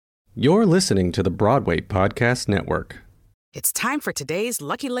You're listening to the Broadway Podcast Network. It's time for today's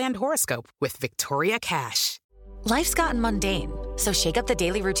Lucky Land horoscope with Victoria Cash. Life's gotten mundane, so shake up the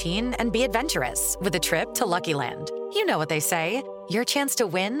daily routine and be adventurous with a trip to Lucky Land. You know what they say, your chance to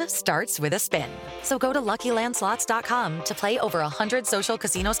win starts with a spin. So go to LuckyLandSlots.com to play over 100 social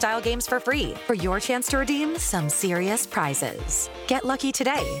casino-style games for free for your chance to redeem some serious prizes. Get lucky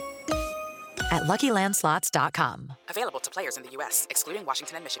today at LuckyLandSlots.com. Available to players in the U.S., excluding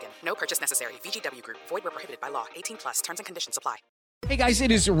Washington and Michigan. No purchase necessary. VGW Group. Void where prohibited by law. 18 plus. Terms and conditions apply. Hey guys, it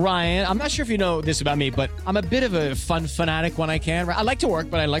is Ryan. I'm not sure if you know this about me, but I'm a bit of a fun fanatic when I can. I like to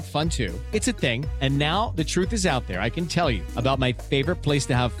work, but I like fun too. It's a thing. And now the truth is out there. I can tell you about my favorite place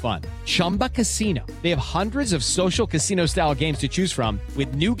to have fun. Chumba Casino. They have hundreds of social casino style games to choose from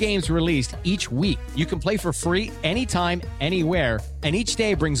with new games released each week. You can play for free anytime, anywhere. And each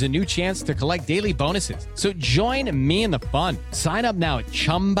day brings a new chance to collect daily bonuses. So join me in the fun. Sign up now at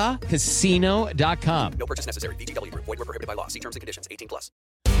ChumbaCasino.com. No purchase necessary. VGW Group. Void where prohibited by law. See terms and conditions. 18 plus.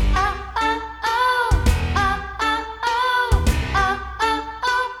 Mama's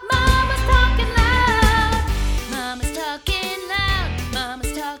talking loud. Mama's talking loud.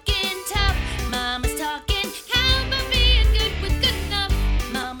 Mama's talking tough. Mama's talking how about being good with good enough.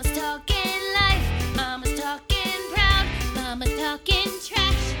 Mama's talking life. Mama's talking proud. Mama's talking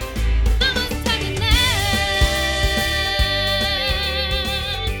trash. Mama's talking loud.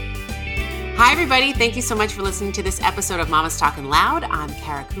 Hi, everybody. Thank you so much for listening to this episode of Mama's Talking Loud. I'm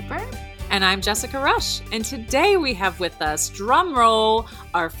Kara Cooper. And I'm Jessica Rush. And today we have with us, drum roll,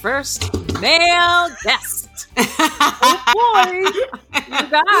 our first male guest. Oh boy, you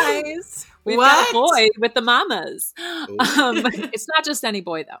guys. We've got a boy with the mamas. It's not just any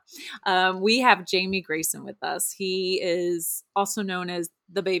boy, though. We have Jamie Grayson with us. He is also known as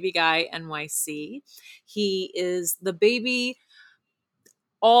the Baby Guy NYC. He is the baby,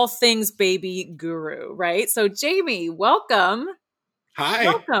 all things baby guru, right? So Jamie, welcome. Hi.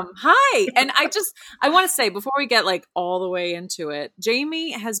 Welcome. Hi. And I want to say before we get like all the way into it,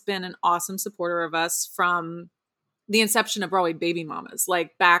 Jamie has been an awesome supporter of us from the inception of Broadway Baby Mamas,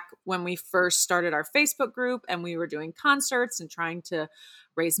 like back when we first started our Facebook group and we were doing concerts and trying to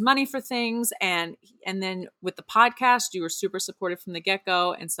raise money for things. And then with the podcast, you were super supportive from the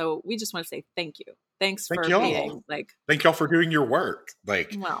get-go. And so we just want to say thank you. Thanks for being like, thank y'all for doing your work.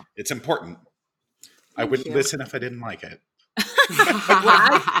 Like, well, it's important. I wouldn't listen if I didn't like it. well,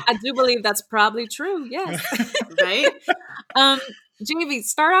 I do believe that's probably true. Yes. Right? Jamie,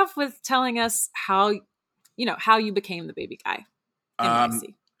 start off with telling us how you became the Baby Guy.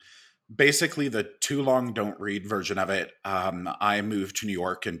 NYC. Basically the too long don't read version of it. I moved to New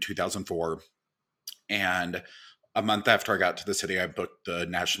York in 2004, and a month after I got to the city, I booked the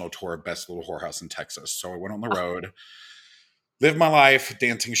national tour of Best Little Whorehouse in Texas. So I went on the road, lived my life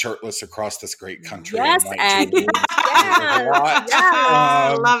dancing shirtless across this great country. Yes, Aggie.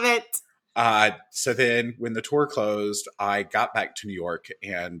 I love it. So then when the tour closed, I got back to New York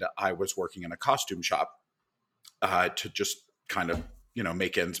and I was working in a costume shop to just kind of,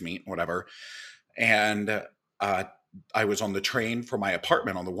 make ends meet, whatever. And I was on the train for my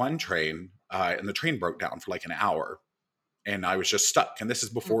apartment on the one train, and the train broke down for like an hour. And I was just stuck. And this is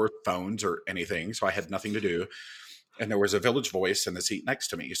before phones or anything, so I had nothing to do. And there was a Village Voice in the seat next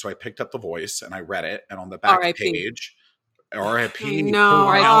to me. So I picked up the Voice and I read it. And on the back page, R.I.P.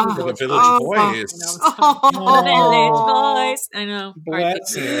 No. For the Village Voice. The Village Voice. I know.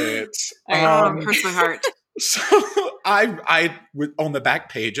 Bless it. Hurts my heart. So I on the back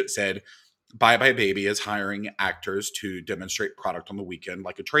page, it said, Bye Bye Baby is hiring actors to demonstrate product on the weekend,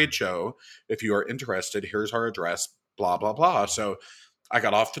 like a trade show. If you are interested, here's our address, blah, blah, blah. So I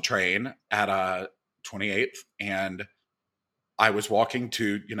got off the train at 28th, and I was walking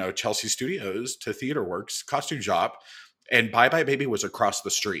to, Chelsea Studios to Theater Works costume shop, and Bye Bye Baby was across the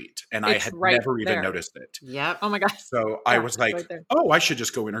street, and I had never even noticed it. Yep. Oh my gosh. So I was like, I should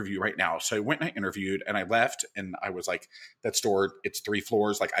just go interview right now. So I went and I interviewed, and I left, and I was like, that store, it's 3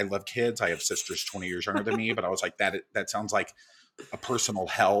 floors. Like, I love kids. I have sisters 20 years younger than me, but I was like, that sounds like a personal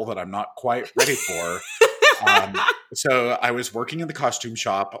hell that I'm not quite ready for. So I was working in the costume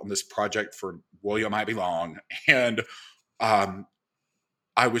shop on this project for William Ivey Long, and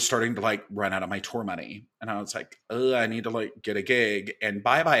I was starting to run out of my tour money, and I was like, I need to get a gig. And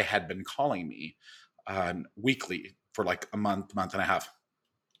Bye Bye had been calling me weekly for a month and a half.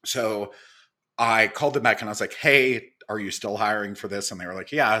 So I called them back and I was like, hey, are you still hiring for this? And they were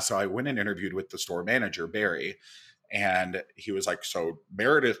like, yeah. So I went and interviewed with the store manager, Barry, and he was like, so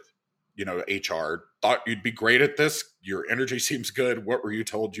Meredith, HR thought you'd be great at this. Your energy seems good. What were you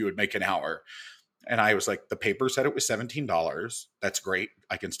told you would make an hour? And I was like, the paper said it was $17. That's great.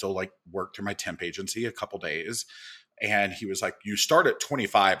 I can still like work through my temp agency a couple days. And he was like, you start at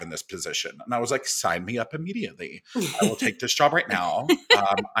 25 in this position. And I was like, sign me up immediately. I will take this job right now.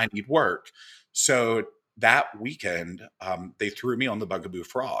 I need work. So that weekend, they threw me on the Bugaboo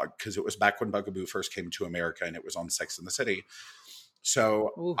Frog because it was back when Bugaboo first came to America and it was on Sex and the City.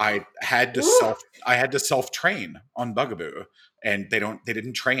 So I had to self-train on Bugaboo, and they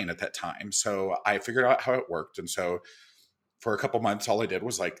didn't train at that time. So I figured out how it worked. And so for a couple months, all I did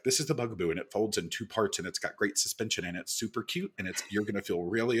was like, this is the Bugaboo, and it folds in 2 parts, and it's got great suspension, and it's super cute, and you're going to feel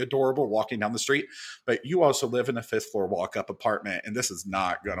really adorable walking down the street. But you also live in a 5th floor walk-up apartment, and this is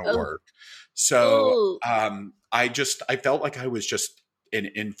not going to work. So I felt like I was just an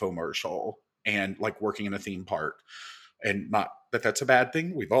infomercial and like working in a theme park. And not that that's a bad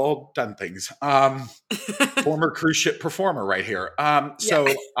thing. We've all done things. Former cruise ship performer right here. So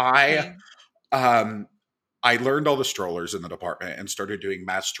I learned all the strollers in the department and started doing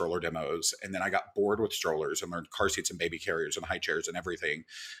mass stroller demos. And then I got bored with strollers and learned car seats and baby carriers and high chairs and everything.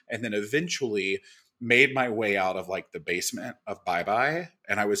 And then eventually made my way out of like the basement of Bye Bye.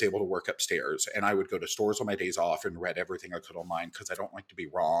 And I was able to work upstairs. And I would go to stores on my days off and read everything I could online because I don't like to be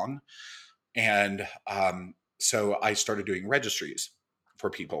wrong. And so I started doing registries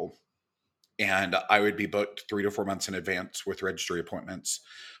for people. And I would be booked 3 to 4 months in advance with registry appointments.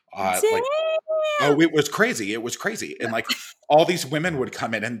 It was crazy. It was crazy. And like all these women would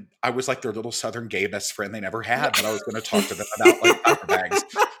come in, and I was like their little Southern gay best friend they never had, but I was going to talk to them about like diaper bags.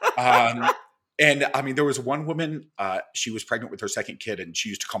 And I mean, there was one woman, she was pregnant with her 2nd kid, and she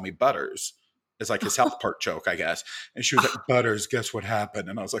used to call me Butters. It's like a South Park joke, I guess. And she was like, Butters, guess what happened?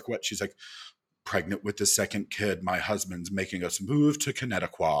 And I was like, what? She's like, pregnant with the 2nd kid, my husband's making us move to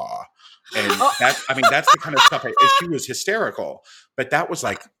Connecticut. And that's the kind of stuff. And she was hysterical, but that was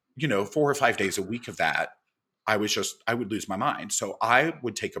like, 4 or 5 days a week of that. I would lose my mind. So I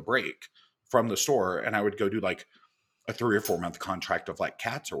would take a break from the store and I would go do like a 3 or 4 month contract of like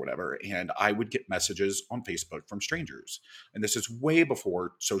cats or whatever. And I would get messages on Facebook from strangers. And this is way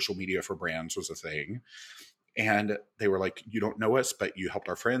before social media for brands was a thing. And they were like, you don't know us, but you helped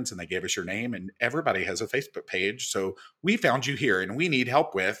our friends, and they gave us your name, and everybody has a Facebook page. So we found you here and we need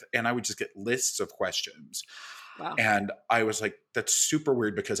help with, and I would just get lists of questions. Wow. And I was like, that's super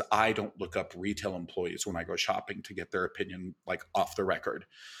weird because I don't look up retail employees when I go shopping to get their opinion like off the record.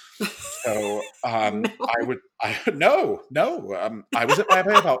 So I was at Bye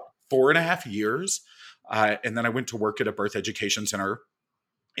Bye about 4.5 years. And then I went to work at a birth education center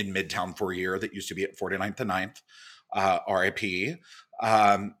in Midtown for a year that used to be at 49th and 9th, RIP.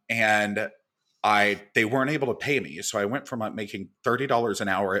 And they weren't able to pay me. So I went from making $30 an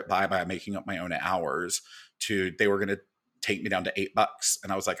hour at Bye Bye, making up my own hours, to they were going to take me down to $8.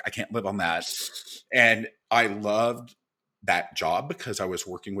 And I was like, I can't live on that. And I loved that job because I was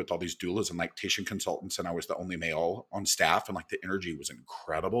working with all these doulas and lactation consultants, and I was the only male on staff, and like the energy was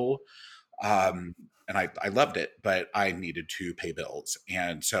incredible. And I loved it, but I needed to pay bills.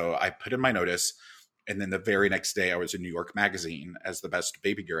 And so I put in my notice. And then the very next day I was in New York Magazine as the best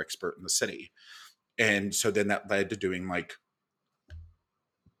baby gear expert in the city. And so then that led to doing like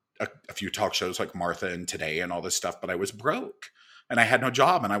a few talk shows like Martha and Today and all this stuff, but I was broke and I had no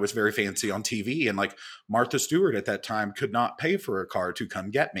job, and I was very fancy on TV. And like Martha Stewart at that time could not pay for a car to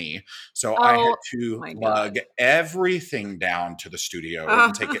come get me. So I had to lug everything down to the studio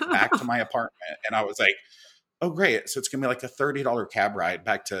and take it back to my apartment. And I was like, oh, great. So it's going to be like a $30 cab ride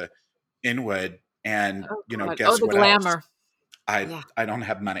back to Inwood. And, guess what glamour. else? I don't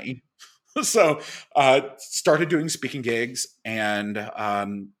have money. So started doing speaking gigs, and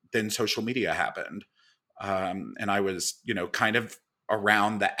then social media happened. And I was, kind of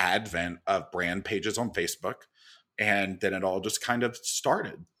around the advent of brand pages on Facebook. And then it all just kind of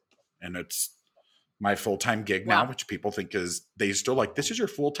started. And it's my full-time gig now, which people think they still like, this is your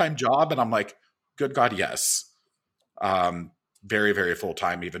full-time job? And I'm like, good God, yes. Very, very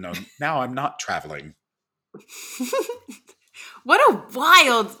full-time, even though now I'm not traveling. What a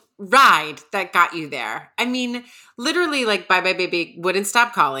wild ride that got you there. I mean, literally, like Bye Bye Baby wouldn't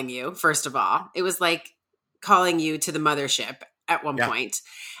stop calling you, first of all. It was like calling you to the mothership at one point.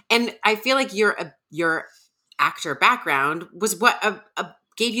 And I feel like your actor background was what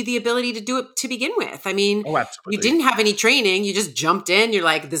gave you the ability to do it to begin with. I mean, you didn't have any training. You just jumped in. You're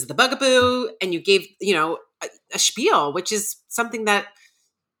like, this is the Bugaboo. And you gave, a spiel, which is something that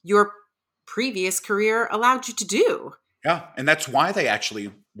your previous career allowed you to do. Yeah. And that's why they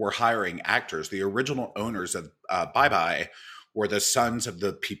actually were hiring actors. The original owners of Bye Bye were the sons of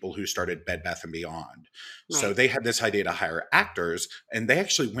the people who started Bed Bath & Beyond. Right. So they had this idea to hire actors, and they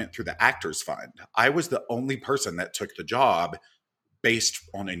actually went through the Actors Fund. I was the only person that took the job based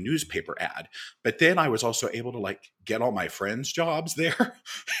on a newspaper ad. But then I was also able to like get all my friends' jobs there.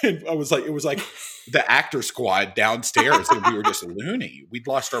 And it was like the actor squad downstairs, and we were just loony. We'd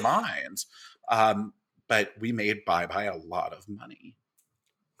lost our minds. But we made Bye Bye a lot of money.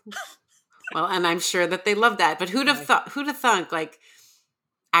 Well, and I'm sure that they love that. But who'd have thunk like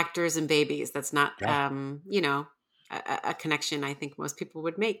actors and babies? That's not, you know, a connection I think most people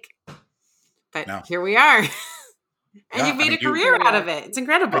would make. But here we are. And you made a career out of it. It's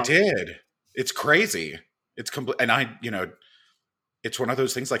incredible. I did. It's crazy. It's complete. And it's one of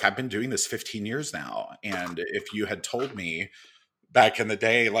those things, like I've been doing this 15 years now. And if you had told me back in the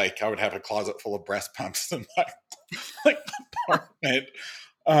day, like I would have a closet full of breast pumps in my apartment.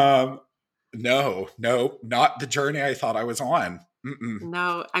 No, not the journey I thought I was on. Mm-mm.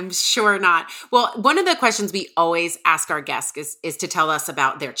 No, I'm sure not. Well, one of the questions we always ask our guests is to tell us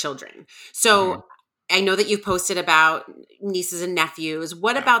about their children. So I know that you've posted about nieces and nephews.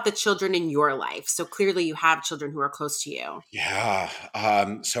 What about the children in your life? So clearly you have children who are close to you. Yeah.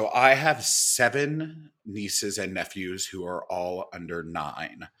 So I have 7 nieces and nephews who are all under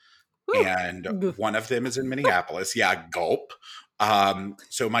 9. Ooh. And one of them is in Minneapolis. Yeah, gulp.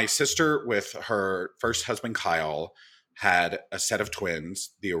 So my sister with her first husband, Kyle, had a set of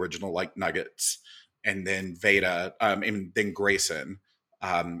twins, the original like nuggets, and then Veda, and then Grayson.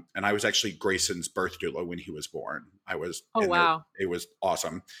 And I was actually Grayson's birth doula when he was born. I was. Oh, wow. It was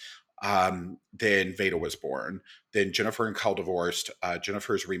awesome. Then Veda was born. Then Jennifer and Kyle divorced.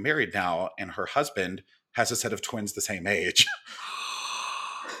 Jennifer's remarried now, and her husband has a set of twins the same age.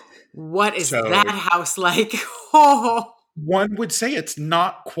 What is that house like? Oh. One would say it's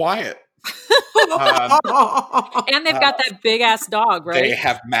not quiet. And they've got that big ass dog, right? They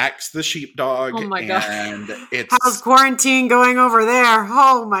have Max the sheepdog. Oh my God. And it's how's quarantine going over there?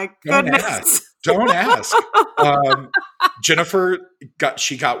 Oh my goodness. Don't ask. Jennifer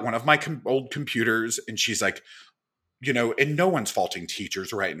got one of my old computers, and she's like, you know, and no one's faulting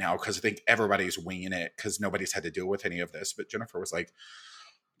teachers right now because I think everybody's winging it because nobody's had to deal with any of this. But Jennifer was like,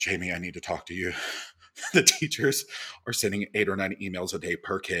 Jamie, I need to talk to you. The teachers are sending 8 or 9 emails a day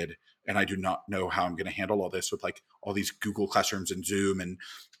per kid. And I do not know how I'm going to handle all this with like all these Google Classrooms and Zoom and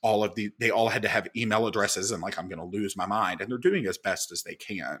they all had to have email addresses, and like, I'm going to lose my mind. And they're doing as best as they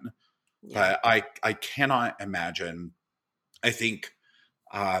can. Yeah. But I cannot imagine, I think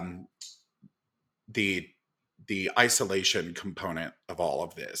the isolation component of all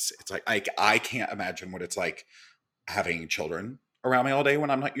of this, it's like, I can't imagine what it's like having children around me all day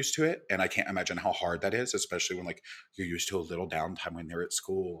when I'm not used to it. And I can't imagine how hard that is, especially when like you're used to a little downtime when they're at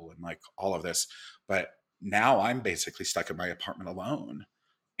school and like all of this. But now I'm basically stuck in my apartment alone.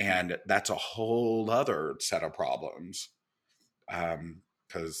 And that's a whole other set of problems.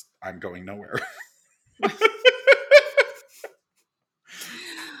 Because I'm going nowhere.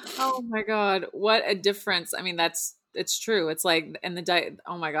 Oh my God. What a difference. I mean, it's true. It's like, and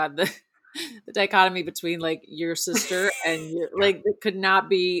oh my God, the dichotomy between like your sister and your, like, it could not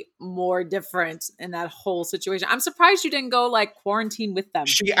be more different in that whole situation. I'm surprised you didn't go like quarantine with them.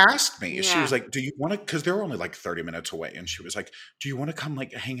 She asked me, she was like, do you want to, because they're only like 30 minutes away. And she was like, do you want to come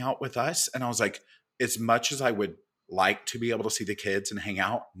like hang out with us? And I was like, as much as I would like to be able to see the kids and hang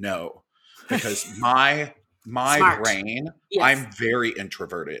out, no, because my Smart. brain, yes. I'm very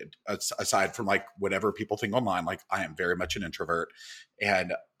introverted, aside from like whatever people think online. Like I am very much an introvert,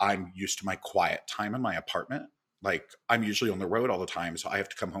 and I'm used to my quiet time in my apartment. Like I'm usually on the road all the time, so I have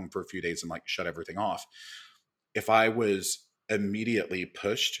to come home for a few days and like shut everything off. If I was immediately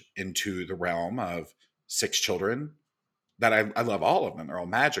pushed into the realm of 6 children, that I love all of them, they're all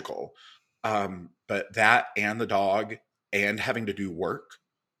magical. But that and the dog and having to do work,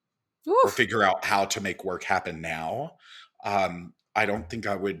 or figure out how to make work happen now, I don't think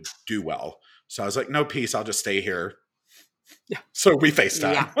I would do well. So I was like, no, peace, I'll just stay here. Yeah. So we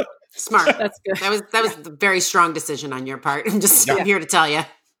FaceTime. Yeah. Smart. That's good. That was a very strong decision on your part. I'm here to tell you.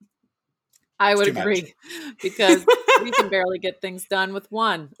 I would agree because we can barely get things done with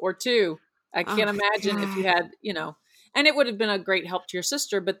 1 or 2. I can't imagine if you had, you know, and it would have been a great help to your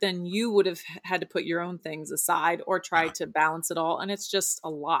sister, but then you would have had to put your own things aside or try to balance it all. And it's just a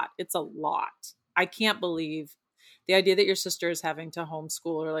lot. It's a lot. I can't believe the idea that your sister is having to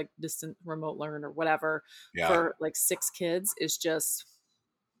homeschool or like distant remote learn or whatever for like 6 kids is just.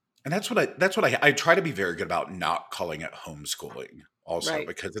 And that's what I try to be very good about not calling it homeschooling also,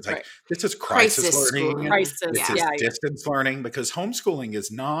 because it's like, this is crisis learning. This is distance learning, because homeschooling is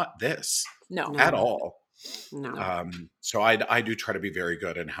not this at all. No. So I do try to be very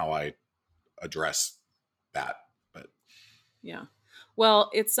good in how I address that. But Yeah. Well,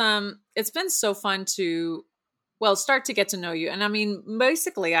 it's been so fun to start to get to know you. And I mean,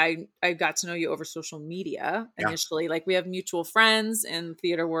 basically I got to know you over social media initially. Like we have mutual friends in the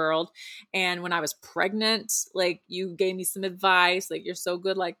theater world. And when I was pregnant, like you gave me some advice, like you're so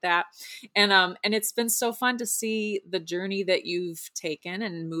good like that. And it's been so fun to see the journey that you've taken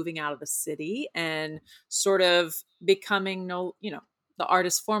and moving out of the city and sort of becoming the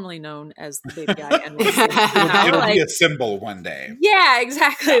artist formerly known as the baby guy. And it'll be a symbol one day. Yeah,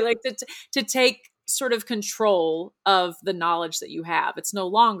 exactly. Like to take sort of control of the knowledge that you have. It's no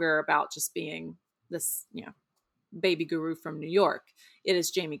longer about just being this, baby guru from New York. It is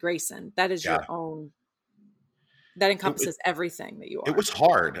Jamie Grayson. That is your own, that encompasses everything that you are. It was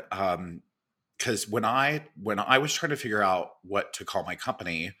hard. Cause when I was trying to figure out what to call my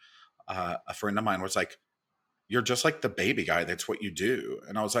company, a friend of mine was like, "You're just like the baby guy. That's what you do."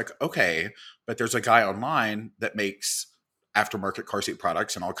 And I was like, okay, but there's a guy online that makes aftermarket car seat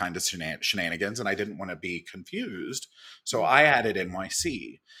products and all kinds of shenanigans. And I didn't want to be confused. So I added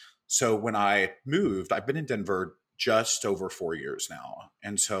NYC. So when I moved, I've been in Denver just over 4 years now.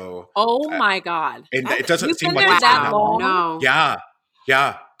 And so. Oh my God. And it doesn't seem like it's it's been that long. No. Yeah.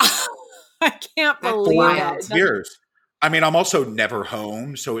 Yeah. I can't believe wild. it. Years. I mean, I'm also never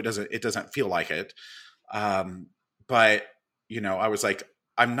home, so it doesn't feel like it. But I was like,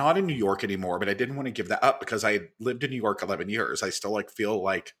 I'm not in New York anymore, but I didn't want to give that up because I lived in New York 11 years. I still feel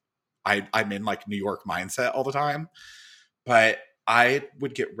like I'm in New York mindset all the time, but I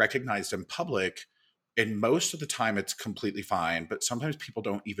would get recognized in public, and most of the time it's completely fine. But sometimes people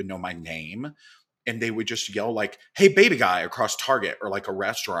don't even know my name, and they would just yell "Hey, baby guy" across Target or a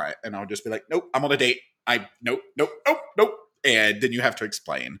restaurant. And I would just be like, "Nope, I'm on a date. Nope. And then you have to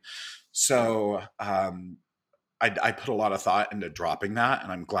explain. So, I put a lot of thought into dropping that,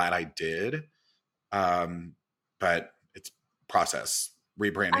 and I'm glad I did. But it's process.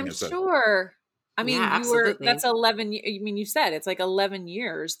 Rebranding I'm is sure. I mean, absolutely. that's 11. I mean, you said it's 11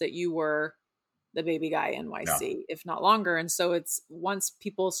 years that you were the baby guy NYC, if not longer. And so it's once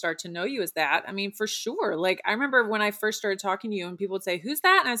people start to know you as that, I mean, for sure. I remember when I first started talking to you and people would say, "Who's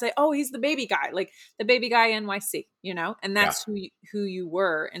that?" And I'd say, "Oh, he's the baby guy, the baby guy NYC, and that's who you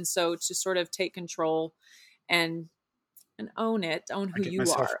were." And so to sort of take control and own who you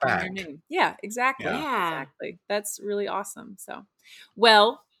are, own your name. Yeah, exactly. Yeah. Exactly. That's really awesome. So,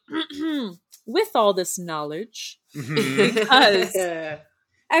 well, with all this knowledge, because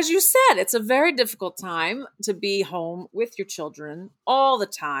as you said, it's a very difficult time to be home with your children all the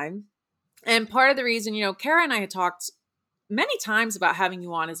time. And part of the reason, Kara and I had talked many times about having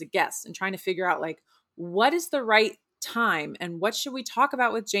you on as a guest and trying to figure out what is the right time and what should we talk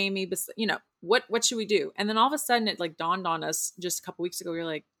about with Jamie, what should we do? And then all of a sudden it dawned on us just a couple weeks ago. We were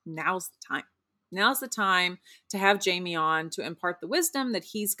like, now's the time to have Jamie on to impart the wisdom that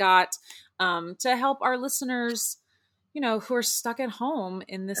he's got, to help our listeners, who are stuck at home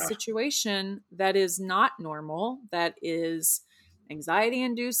in this situation that is not normal, that is anxiety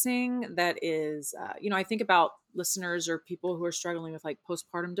inducing, that is, I think about listeners or people who are struggling with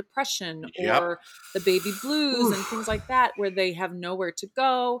postpartum depression or the baby blues and things like that, where they have nowhere to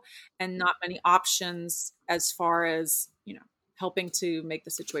go and not many options as far as, helping to make the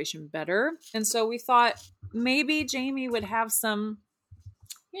situation better. And so we thought maybe Jamie would have some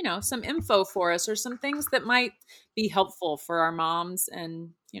info for us or some things that might be helpful for our moms and,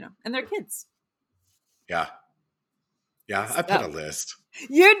 and their kids. Yeah. Yeah. I put a list.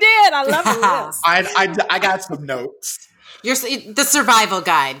 You did. I love the list. I got some notes. You're the survival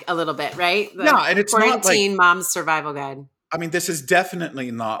guide a little bit, right? And it's quarantine mom's survival guide. I mean, this is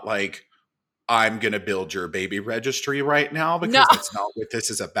definitely not I'm going to build your baby registry right now, because that's not what this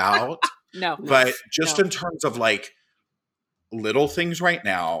is about. No. But just in terms of little things right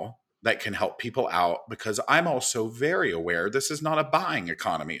now that can help people out, because I'm also very aware this is not a buying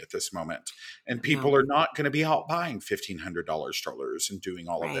economy at this moment, and people are not going to be out buying $1,500 strollers and doing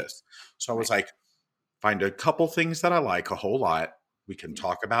all of this. So I was find a couple things that I like a whole lot. We can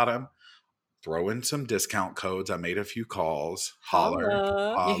talk about them. Throw in some discount codes. I made a few calls. Holler.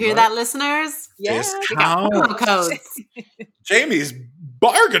 You hear that, listeners? Yeah. Discount promo codes. Jamie's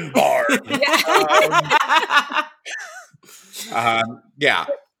bargain bar. Yeah,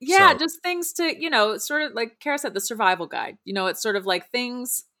 So, just things to, sort of like Kara said, the survival guide. It's sort of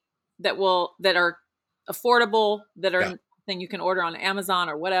things that are affordable, that are thing you can order on Amazon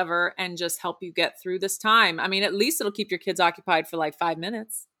or whatever, and just help you get through this time. I mean, at least it'll keep your kids occupied for 5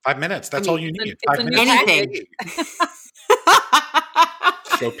 minutes. 5 minutes. That's all you need. It's 5 minutes. Anything.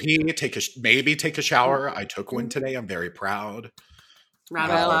 go pee, maybe take a shower. I took one today. I'm very proud.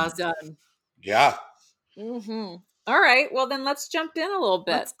 Round of applause. Done. Yeah. Mm-hmm. All right. Well, then let's jump in a little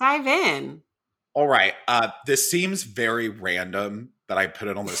bit. Let's dive in. All right. This seems very random that I put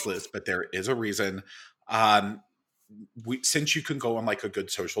it on this list, but there is a reason. Since you can go on like a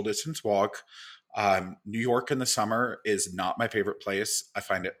good social distance walk, New York in the summer is not my favorite place. I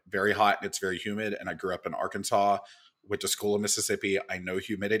find it very hot and it's very humid. And I grew up in Arkansas, went to school in Mississippi. I know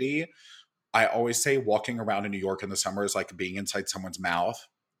humidity. I always say walking around in New York in the summer is like being inside someone's mouth.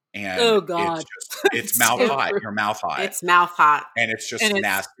 And oh God, it's mouth hot. Your mouth hot. It's mouth hot, and it's just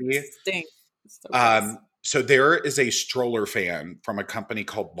nasty. It stinks. So so there is a stroller fan from a company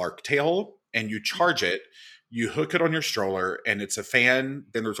called Larktail, and you charge it. You hook it on your stroller, and it's a fan.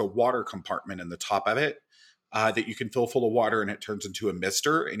 Then there's a water compartment in the top of it that you can fill full of water, and it turns into a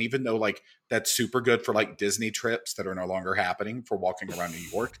mister. And even though like that's super good for like Disney trips that are no longer happening for walking around New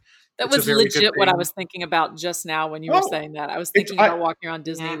York. That was legit what I was thinking about just now when you were saying that. I was thinking about walking around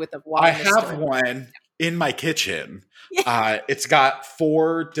Disney with a water mister. I have one in my kitchen. It's got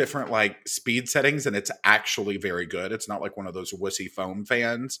 4 different like speed settings, and it's actually very good. It's not like one of those wussy foam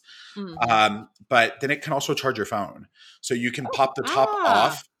fans. Mm-hmm. But then it can also charge your phone. So you can pop the top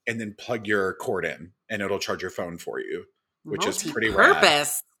off and then plug your cord in, and it'll charge your phone for you, which is pretty rad.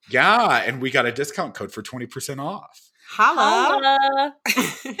 Yeah, and we got a discount code for 20% off. Holla.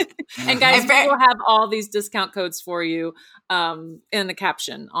 And guys, we will have all these discount codes for you in the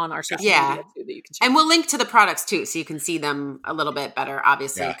caption on our social media too, that you can check. And we'll link to the products too, so you can see them a little bit better,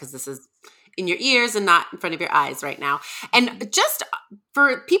 obviously, because this is in your ears and not in front of your eyes right now. And just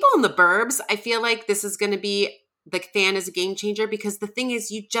for people in the burbs, I feel like this is going to be, the fan is a game changer, because the thing is,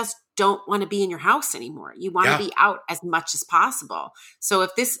 you just don't want to be in your house anymore. You want to be out as much as possible. So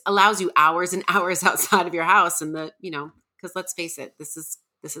if this allows you hours and hours outside of your house, and because let's face it, this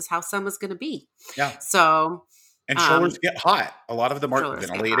is how summer's going to be. Yeah. So. And strollers get hot. A lot of them aren't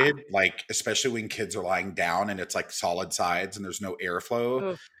ventilated, like especially when kids are lying down and it's like solid sides and there's no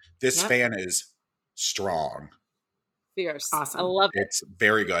airflow. This fan is strong. Fierce. Awesome. I love it. It's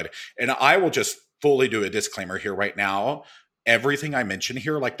very good. And I will just fully do a disclaimer here right now. Everything I mention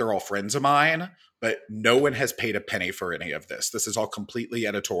here, like they're all friends of mine, but no one has paid a penny for any of this. This is all completely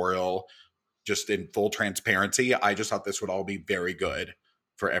editorial, just in full transparency. I just thought this would all be very good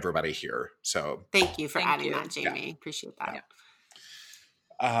for everybody here. So thank you for adding that, Jamie. Yeah. Appreciate that.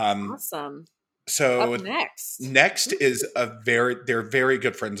 Yeah. Awesome. So up next is they're very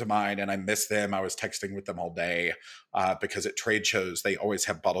good friends of mine, and I miss them. I was texting with them all day because at trade shows they always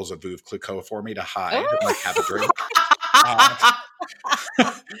have bottles of Veuve Clicquot for me to hide and like have a drink.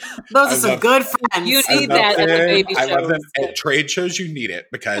 Those are some good friends. You need that at the baby shows. I love them at trade shows. You need it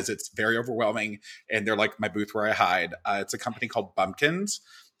because it's very overwhelming, and they're like my booth where I hide. It's a company called Bumpkins,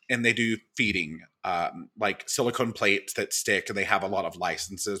 and they do feeding, like silicone plates that stick, and they have a lot of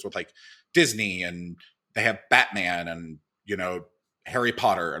licenses with like Disney, and they have Batman and Harry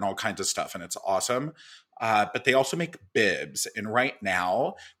Potter and all kinds of stuff, and it's awesome. But they also make bibs, and right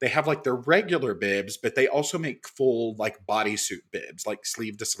now they have like their regular bibs, but they also make full like bodysuit bibs, like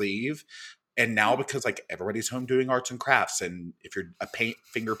sleeve to sleeve. And now because like everybody's home doing arts and crafts, and if you're a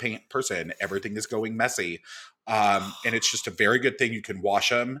finger paint person, everything is going messy. And it's just a very good thing. You can wash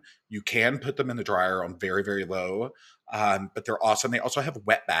them. You can put them in the dryer on very, very low. But they're awesome. They also have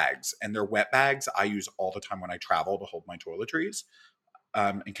wet bags, and their wet bags I use all the time when I travel to hold my toiletries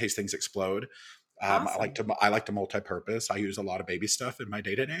in case things explode. Awesome. I like to multi-purpose. I use a lot of baby stuff in my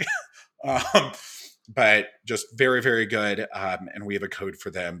day-to-day. But just very, very good. And we have a code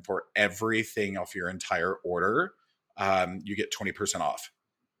for them for everything off your entire order. You get 20% off.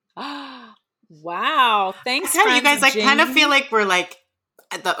 Wow. Thanks, you guys. I kind of feel like we're like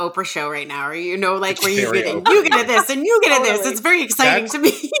at the Oprah show right now, or like where you get this and you get this. It's very exciting to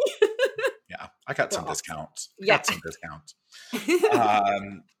me. Yeah, I got some discounts.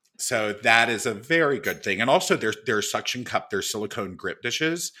 So that is a very good thing. And also their suction cup, their silicone grip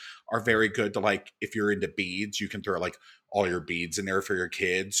dishes are very good to like, if you're into beads, you can throw like all your beads in there for your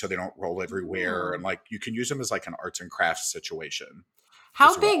kids so they don't roll everywhere. And like, you can use them as like an arts and crafts situation.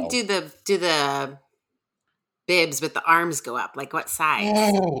 How big do the bibs with the arms go up? Like what size?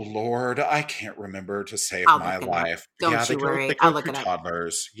 Oh Lord, I can't remember to save my life. Don't you worry. I'll look it up.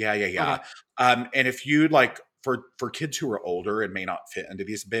 Toddlers. Yeah. Okay. And if you like, for kids who are older and may not fit into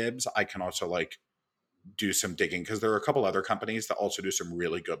these bibs, I can also like do some digging, because there are a couple other companies that also do some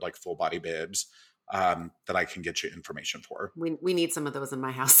really good like full body bibs that I can get you information for. We need some of those in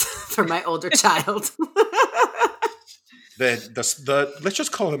my house for my older child. The let's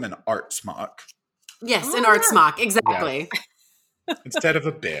just call them an art smock. Yes, an art smock, exactly. instead of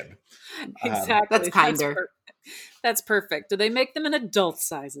a bib. Exactly. That's kinder. That's perfect. Do they make them in adult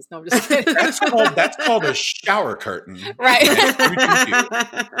sizes? No, I'm just kidding. That's called a shower curtain. Right.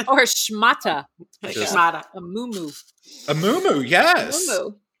 Or a Schmata. schmata. A muumuu. A muumuu, yes.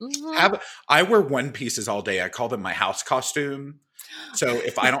 Muumuu. Mm-hmm. I wear one pieces all day. I call them my house costume. So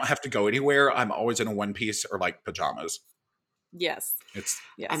if I don't have to go anywhere, I'm always in a one piece or like pajamas. Yes. Yes.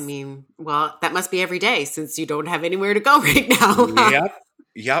 I mean, well, that must be every day since you don't have anywhere to go right now.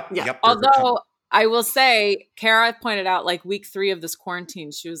 Yep. Although I will say, Kara pointed out like week 3 of this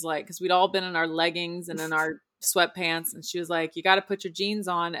quarantine, she was like, because we'd all been in our leggings and in our sweatpants. And she was like, you got to put your jeans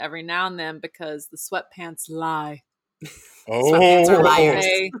on every now and then because the sweatpants lie. Sweatpants are liars.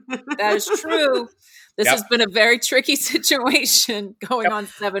 That is true. This has been a very tricky situation going on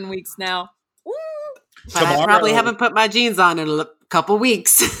 7 weeks now. But I probably haven't put my jeans on in a couple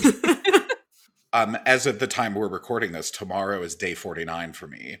weeks. As of the time we're recording this, tomorrow is day 49 for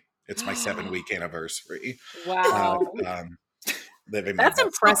me. It's my 7-week anniversary. Wow. Living That's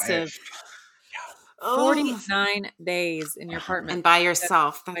impressive. Yeah. 49 days in your apartment. And by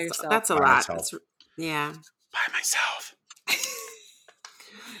yourself. That's a lot. By myself.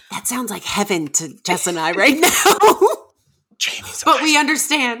 That sounds like heaven to Jess and I right now. Jamie's but we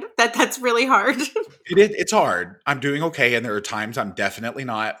understand that that's really hard. It's hard. I'm doing okay. And there are times I'm definitely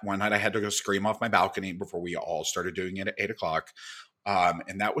not. One night I had to go scream off my balcony before we all started doing it at 8 o'clock.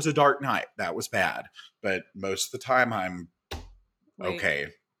 And that was a dark night. That was bad. But most of the time I'm okay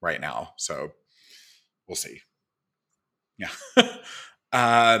right now. So we'll see. Yeah.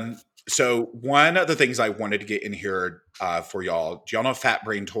 So one of the things I wanted to get in here for y'all, do y'all know Fat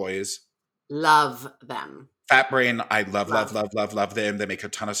Brain Toys? Love them. Fat Brain, I love them. They make a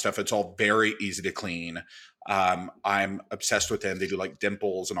ton of stuff. It's all very easy to clean. I'm obsessed with them. They do like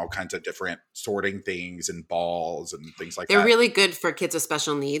dimples and all kinds of different sorting things and balls and things like that. They're really good for kids with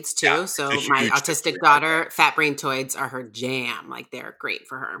special needs too. Yeah, so my autistic daughter, Fat Brain Toys are her jam. Like they're great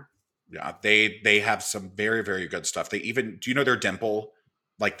for her. Yeah, they have some very, very good stuff. They even, do you know their dimple?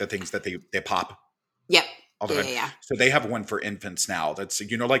 Like the things that they pop? Yep. Yeah. So they have one for infants now. That's,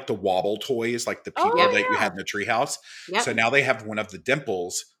 like the wobble toys, like the people that you had in the treehouse. Yep. So now they have one of the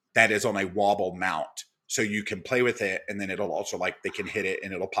dimples that is on a wobble mount. So you can play with it and then it'll also they can hit it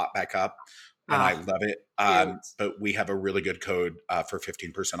and it'll pop back up. And I love it. But we have a really good code for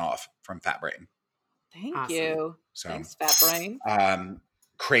 15% off from Fat Brain. Thank you. So, thanks, Fat Brain.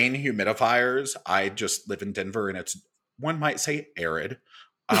 Crane humidifiers. I just live in Denver and it's, one might say, arid.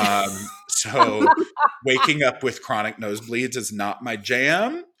 So waking up with chronic nosebleeds is not my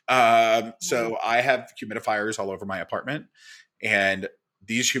jam. So I have humidifiers all over my apartment, and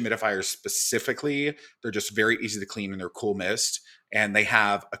these humidifiers specifically, they're just very easy to clean and they're cool mist. And they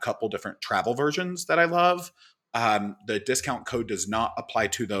have a couple different travel versions that I love. The discount code does not apply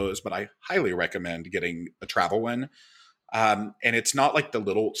to those, but I highly recommend getting a travel one. And it's not like the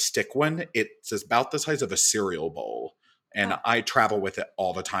little stick one. It's about the size of a cereal bowl. And I travel with it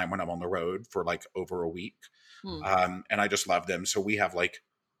all the time when I'm on the road for over a week. And I just love them. So we have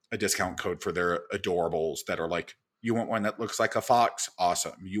a discount code for their adorables that are you want one that looks like a fox?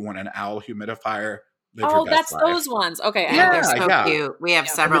 Awesome. You want an owl humidifier? That's those ones. Okay. Yeah, they're so cute. We have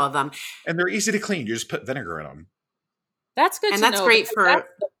several of them. And they're easy to clean. You just put vinegar in them. That's good and that's great for... That's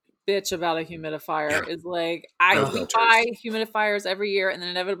the bitch about a humidifier is we buy humidifiers every year and then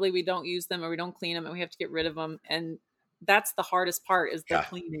inevitably we don't use them or we don't clean them and we have to get rid of them. And that's the hardest part is the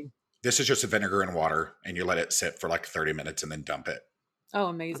cleaning. This is just a vinegar and water and you let it sit for 30 minutes and then dump it. Oh,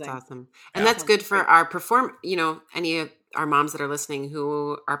 amazing. That's awesome. And that's good for our any of our moms that are listening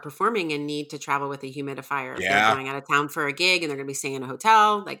who are performing and need to travel with a humidifier. If they're going out of town for a gig and they're going to be staying in a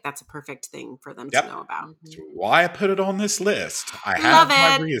hotel, that's a perfect thing for them to know about. That's why I put it on this list. I have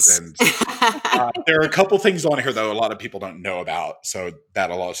my reasons. There are a couple things on here, though, a lot of people don't know about. So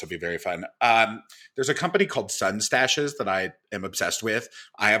that'll also be very fun. There's a company called Sun Stashes that I am obsessed with.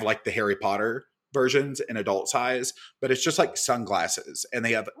 I have the Harry Potter versions in adult size, but it's just sunglasses. And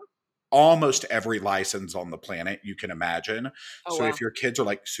they have almost every license on the planet you can imagine. If your kids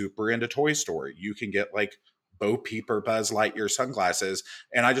are super into Toy Story, you can get Bo Peep or Buzz Lightyear sunglasses.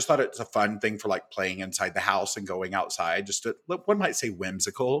 And I just thought it's a fun thing for playing inside the house and going outside. Just one might say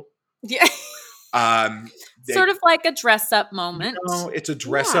whimsical. Yeah. Sort of like a dress up moment. It's a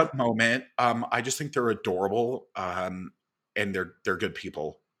dress up moment. I just think they're adorable. And they're good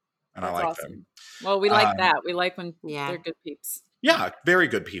people. And I like them. Well, we like that. We like when they're good peeps. Yeah, very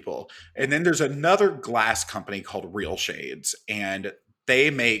good people. And then there's another glass company called Real Shades, and they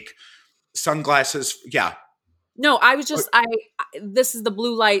make sunglasses. Yeah. No, I was just this is the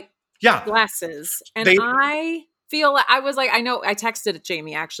blue light glasses, and I feel like, I was like, I know I texted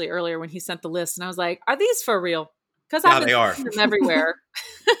Jamie actually earlier when he sent the list, and I was like, are these for real? Because I've been seeing them everywhere.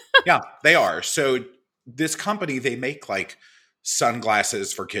 Yeah, they are. So this company, they make like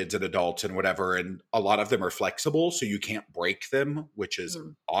sunglasses for kids and adults and whatever, and a lot of them are flexible, so you can't break them, which is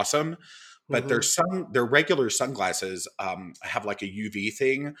awesome. But their regular sunglasses have like a UV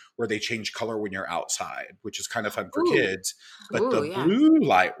thing where they change color when you're outside, which is kind of fun for kids. But blue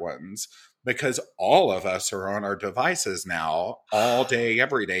light ones, because all of us are on our devices now all day,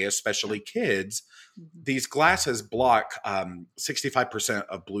 every day, especially kids, these glasses block 65%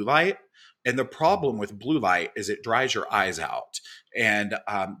 of blue light. And the problem with blue light is it dries your eyes out. And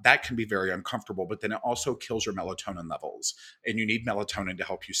that can be very uncomfortable, but then it also kills your melatonin levels. And you need melatonin to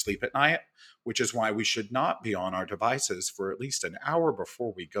help you sleep at night, which is why we should not be on our devices for at least an hour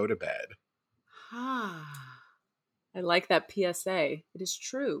before we go to bed. I like that PSA. It is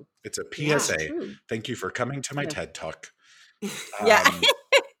true. It's a PSA. Yeah, thank you for coming to my TED Talk.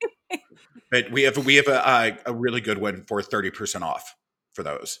 But we have a really good one for 30% off for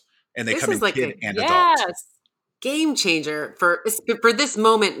those. And they come in like kid and adult. Game changer for this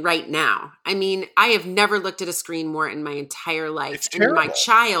moment right now. I mean, I have never looked at a screen more in my entire life. And my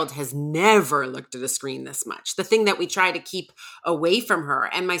child has never looked at a screen this much. The thing that we try to keep away from her,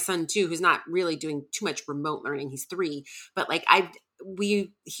 and my son too, who's not really doing too much remote learning. He's 3. But like we're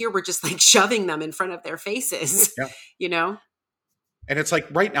just like shoving them in front of their faces, you know? And it's like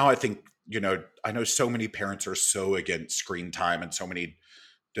right now, I think, I know so many parents are so against screen time, and so many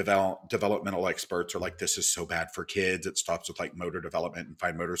developmental experts are like, this is so bad for kids. It stops with like motor development and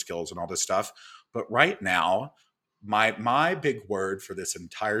fine motor skills and all this stuff. But right now, my big word for this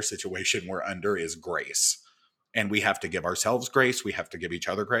entire situation we're under is grace. And we have to give ourselves grace. We have to give each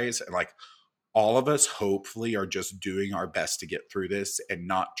other grace. And like all of us hopefully are just doing our best to get through this and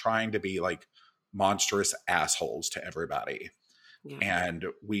not trying to be like monstrous assholes to everybody. Yeah. And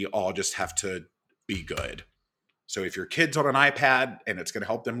we all just have to be good. So if your kid's on an iPad and it's going to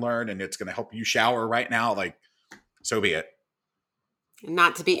help them learn and it's going to help you shower right now, like, so be it.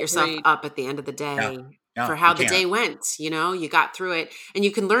 Not to beat yourself up at the end of the day for how the day went. You got through it and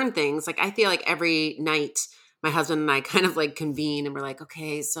you can learn things. Like, I feel like every night my husband and I kind of like convene and we're like,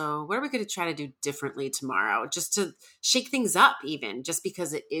 okay, so what are we going to try to do differently tomorrow? Just to shake things up, even just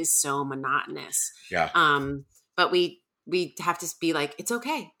because it is so monotonous. Yeah. But we have to be like, it's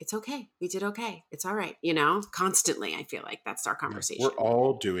okay. It's okay. We did okay. It's all right. Constantly. I feel like that's our conversation. We're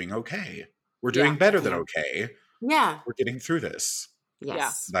all doing okay. We're doing better than okay. Yeah. We're getting through this.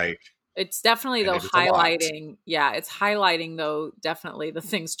 Yes. Like, it's definitely though highlighting. Yeah. It's highlighting though, definitely the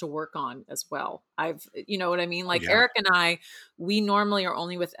things to work on as well. you know what I mean? Like Eric and I, we normally are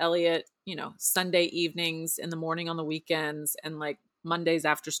only with Elliot, Sunday evenings, in the morning, on the weekends, and like Mondays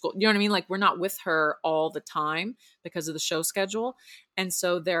after school. You know what I mean? Like, we're not with her all the time because of the show schedule. And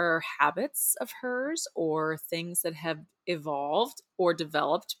so there are habits of hers or things that have evolved or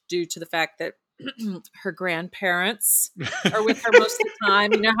developed due to the fact that her grandparents are with her most of the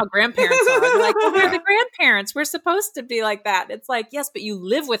time. You know how grandparents are. They're like, well, we're the grandparents. We're supposed to be like that. It's like, yes, but you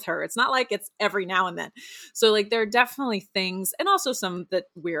live with her. It's not like it's every now and then. So like, there are definitely things, and also some that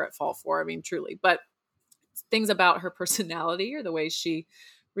we're at fault for. I mean, truly, but things about her personality or the way she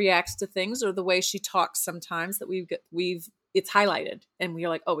reacts to things or the way she talks sometimes that it's highlighted, and we're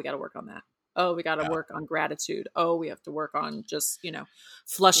like, oh, we got to work on that. Oh, we got to work on gratitude. Oh, we have to work on just,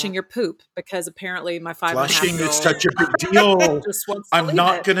 flushing your poop, because apparently my 5.5-year-old flushing is such a big deal. I'm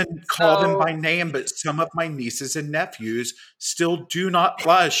not going to call them by name, but some of my nieces and nephews still do not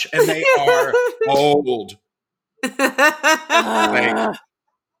flush, and they are old.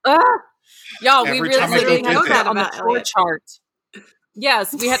 Y'all, we really had to put that on the chore chart.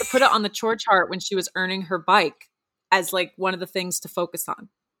 Yes, we had to put it on the chore chart when she was earning her bike as like one of the things to focus on.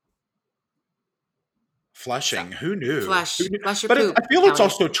 Flushing. Who knew? Flush your but poop. I feel it's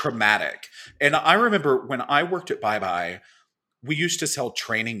also traumatic. And I remember when I worked at Bye Bye, we used to sell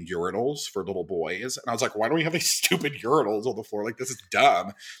training urinals for little boys. And I was like, why do we have these stupid urinals on the floor? Like, this is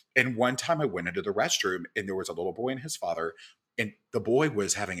dumb. And one time I went into the restroom and there was a little boy and his father. And the boy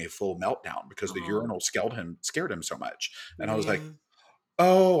was having a full meltdown because the urinal scared him so much. And I was like,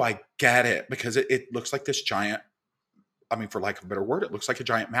 oh, I get it. Because it looks like this giant, for lack of a better word, it looks like a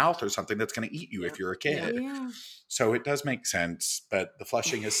giant mouth or something that's going to eat you if you're a kid. Yeah. So it does make sense, but the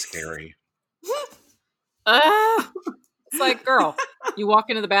flushing is scary. It's like, girl, you walk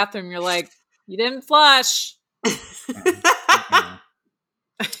into the bathroom, you're like, you didn't flush.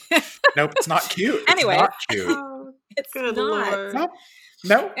 Nope, it's not cute. Anyway. It's not cute. It's Good not. Lord.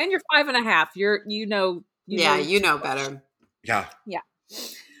 No. And you're 5.5. You know better. Yeah. Yeah.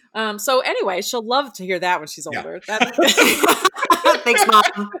 So anyway, she'll love to hear that when she's older. Thanks, Mom.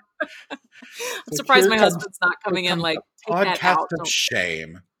 I'm surprised my husband's not coming in like, take that Podcast out. of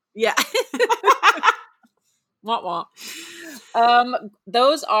shame. Yeah. Wah, wah.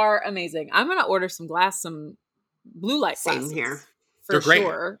 Those are amazing. I'm going to order some blue light glasses. Same here. For They're great.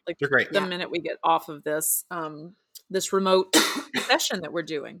 sure. Like They're great. the minute we get off of this, this remote session that we're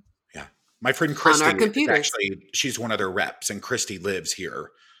doing. Yeah. My friend Christy, On our computers. actually, she's one of their reps, and Christy lives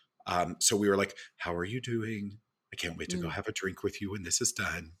here. So we were like, how are you doing? I can't wait to go have a drink with you when this is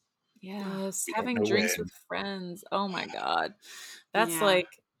done. Yes. We Having don't know drinks when. with friends. Oh my God. That's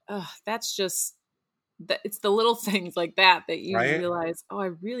Yeah. that's just, it's the little things like that you Right? realize, oh, I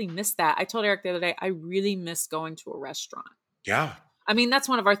really miss that. I told Eric the other day, I really miss going to a restaurant. Yeah. I mean, that's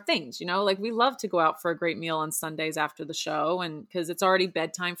one of our things, like we love to go out for a great meal on Sundays after the show, and because it's already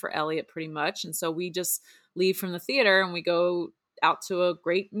bedtime for Elliot pretty much. And so we just leave from the theater and we go out to a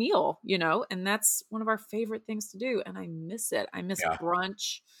great meal, and that's one of our favorite things to do. And I miss it. I miss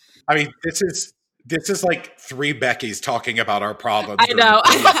brunch. I mean, this is like three Beckys talking about our problems. I know.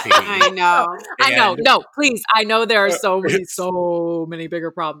 I know. I know. No, please. I know there are so many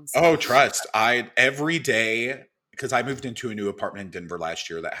bigger problems. Oh, trust. Every day, because I moved into a new apartment in Denver last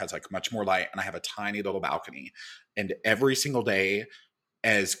year that has like much more light, and I have a tiny little balcony. And every single day,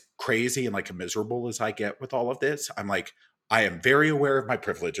 as crazy and like miserable as I get with all of this, I'm like, I am very aware of my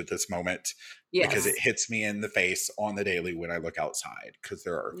privilege at this moment because it hits me in the face on the daily when I look outside, because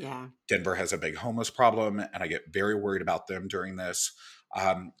Denver has a big homeless problem, and I get very worried about them during this.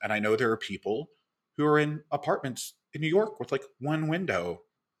 And I know there are people who are in apartments in New York with like one window.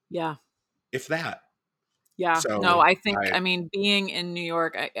 Yeah. If that. Yeah. So no, I think, being in New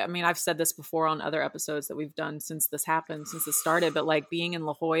York, I mean, I've said this before on other episodes that we've done since this happened, since it started, but like being in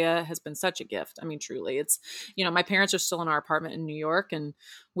La Jolla has been such a gift. I mean, truly, it's, my parents are still in our apartment in New York, and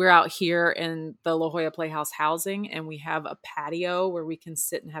we're out here in the La Jolla Playhouse housing, and we have a patio where we can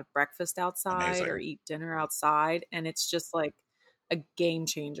sit and have breakfast outside or eat dinner outside. And it's just like a game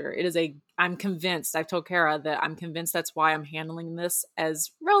changer. I'm convinced, I've told Kara that I'm convinced that's why I'm handling this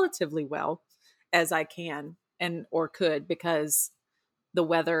as relatively well as I can or could, because the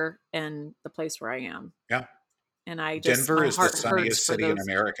weather and the place where I am. Yeah. And Denver is the sunniest city in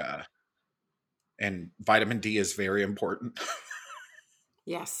America, and vitamin D is very important.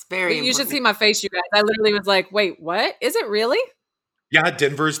 Yes, very important. You should see my face, you guys. I literally was like, wait, what? Is it really? Yeah,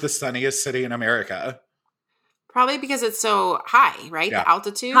 Denver's the sunniest city in America. Probably because it's so high, right? Yeah. The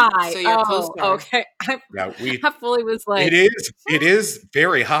altitude. High. So you're closer. Okay. I fully was like, it is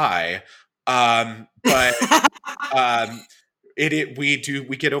very high. But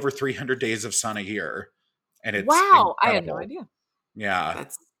we get over 300 days of sun a year, and it's wow. incredible. I had no idea. Yeah.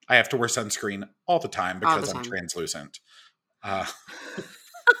 I have to wear sunscreen all the time because I'm translucent. I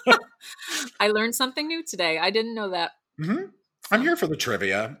learned something new today. I didn't know that. Mm-hmm. I'm here for the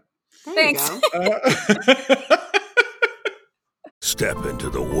trivia. Thanks. Step into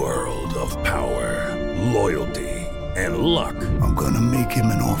the world of power, loyalty, and luck. I'm gonna make him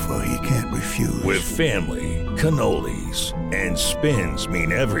an offer he can't refuse. With family, cannolis, and spins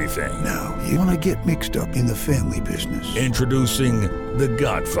mean everything. Now, you wanna get mixed up in the family business. Introducing The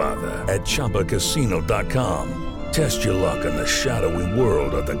Godfather at ChumbaCasino.com. Test your luck in the shadowy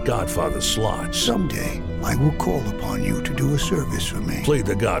world of The Godfather slot. Someday, I will call upon you to do a service for me. Play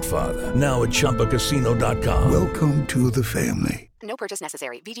The Godfather now at ChumbaCasino.com. Welcome to the family. No purchase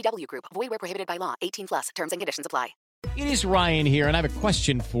necessary. VGW Group. Void where prohibited by law. 18+. Terms and conditions apply. It is Ryan here, and I have a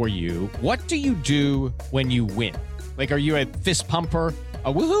question for you. What do you do when you win? Like, are you a fist pumper,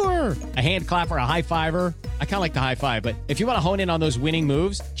 a woohooer, a hand clapper, a high fiver? I kind of like the high five, but if you want to hone in on those winning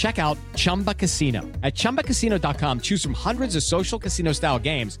moves, check out Chumba Casino. At ChumbaCasino.com, choose from hundreds of social casino-style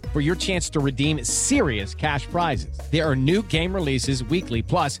games for your chance to redeem serious cash prizes. There are new game releases weekly,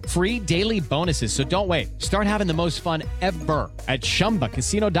 plus free daily bonuses. So don't wait. Start having the most fun ever at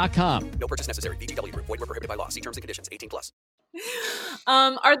ChumbaCasino.com. No purchase necessary. VGW Group. Void where prohibited by law. See terms and conditions. 18+.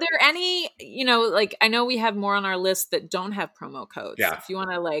 Are there any, like, I know we have more on our list that don't have promo codes. Yeah. If you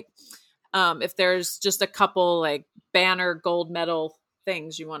want to, like, if there's just a couple like banner gold medal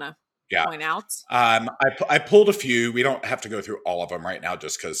things you want to point out. I pulled a few. We don't have to go through all of them right now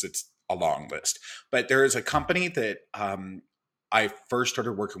just because it's a long list. But there is a company that I first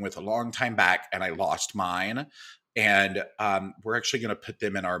started working with a long time back, and I lost mine. And we're actually going to put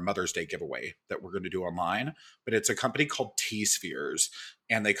them in our Mother's Day giveaway that we're going to do online. But it's a company called T-Spheres,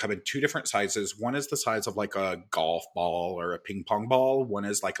 and they come in two different sizes. One is the size of like a golf ball or a ping pong ball. One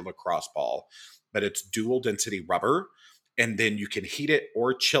is like a lacrosse ball, but it's dual density rubber. And then you can heat it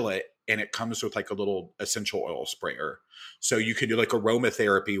or chill it, and it comes with like a little essential oil sprayer. So you can do like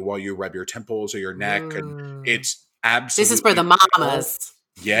aromatherapy while you rub your temples or your neck. And it's absolutely. This is for the mamas.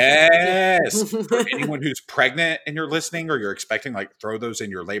 Yes. For anyone who's pregnant and you're listening or you're expecting, like throw those in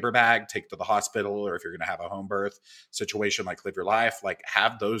your labor bag, take to the hospital, or if you're going to have a home birth situation, like live your life, like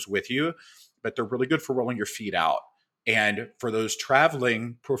have those with you. But they're really good for rolling your feet out. And for those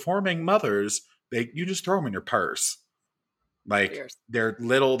traveling, performing mothers, you just throw them in your purse. Like they're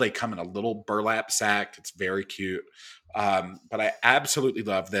little, they come in a little burlap sack. It's very cute. But I absolutely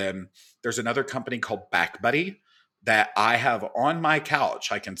love them. There's another company called Back Buddy that I have on my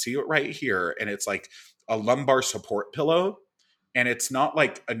couch. I can see it right here. And it's like a lumbar support pillow. And it's not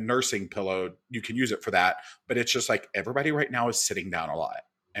like a nursing pillow. You can use it for that. But it's just like everybody right now is sitting down a lot.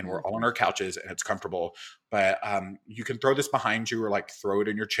 And we're all on our couches and it's comfortable. But you can throw this behind you or like throw it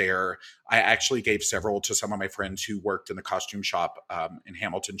in your chair. I actually gave several to some of my friends who worked in the costume shop in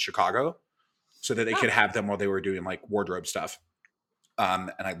Hamilton, Chicago, so that they could have them while they were doing like wardrobe stuff.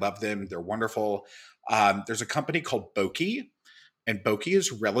 And I love them. They're wonderful. There's a company called Boki, and Boki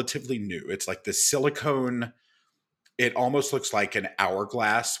is relatively new. It's like the silicone. It almost looks like an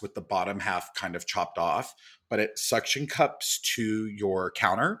hourglass with the bottom half kind of chopped off, but it suction cups to your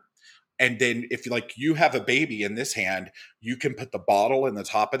counter. And then if you have a baby in this hand, you can put the bottle in the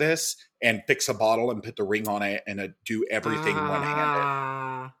top of this and fix a bottle and put the ring on it and do everything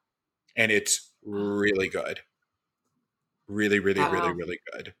one-handed. And it's really good. Really, really, really, really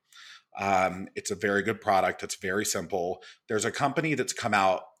good. It's a very good product. It's very simple. There's a company that's come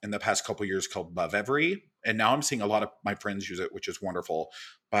out in the past couple of years called Lovevery. And now I'm seeing a lot of my friends use it, which is wonderful.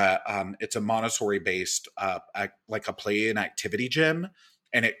 But it's a Montessori-based, like a play and activity gym.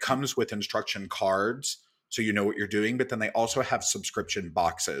 And it comes with instruction cards, so you know what you're doing. But then they also have subscription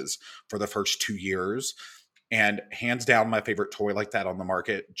boxes for the first 2 years. And hands down, my favorite toy like that on the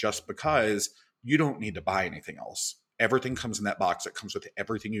market, just because you don't need to buy anything else. Everything comes in that box. It comes with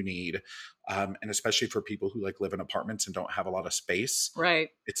everything you need. And especially for people who like live in apartments and don't have a lot of space. Right.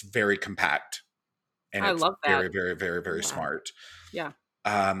 It's very compact. And I it's love that. very, very, very, very smart. Yeah.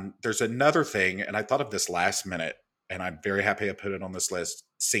 There's another thing, and I thought of this last minute, and I'm very happy I put it on this list.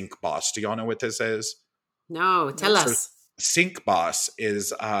 Sync Boss. Do y'all know what this is? No, tell us. Sync Boss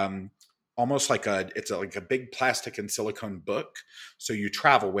is almost like it's like a big plastic and silicone book. So you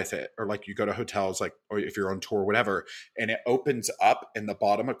travel with it, or like you go to hotels, like, or if you're on tour, whatever, and it opens up and the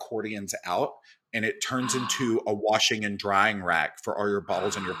bottom accordion's out, and it turns into a washing and drying rack for all your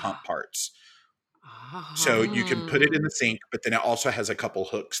bottles and your pump parts. So you can put it in the sink, but then it also has a couple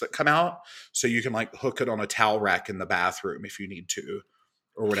hooks that come out. So you can like hook it on a towel rack in the bathroom if you need to,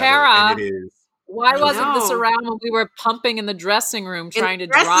 or whatever. Kara, and it is. Why wasn't this around when we were pumping in the dressing room trying to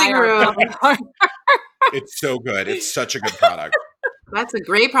dry our It's so good. It's such a good product. That's a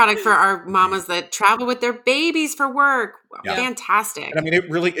great product for our mamas that travel with their babies for work. Yeah. Fantastic. And I mean,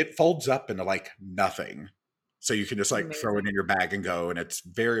 it folds up into like nothing. So you can just like throw it in your bag and go. And it's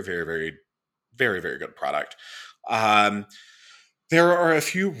very, very, very, very, very good product. There are a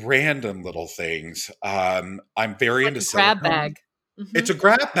few random little things. I'm very into grab silicone. bag. Mm-hmm. It's a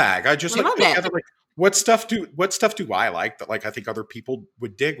grab bag. I just I love it. like what stuff do I like that like I think other people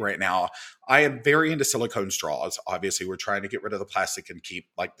would dig right now? I am very into silicone straws. Obviously, we're trying to get rid of the plastic and keep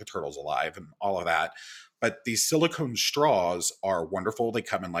like the turtles alive and all of that. But these silicone straws are wonderful. They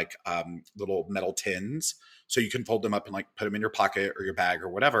come in like little metal tins. So you can fold them up and like put them in your pocket or your bag or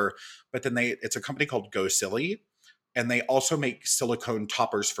whatever. But then it's a company called Go Silly. And they also make silicone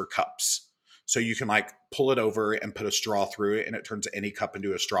toppers for cups. So you can like pull it over and put a straw through it, and it turns any cup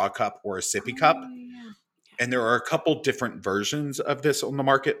into a straw cup or a sippy cup. Yeah. And there are a couple different versions of this on the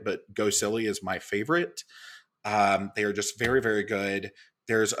market, but Go Silly is my favorite. They are just very, very good.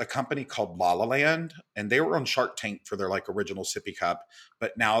 There's a company called La La Land, and they were on Shark Tank for their like original sippy cup,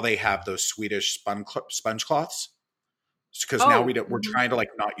 but now they have those Swedish sponge cloths. Because now we're trying to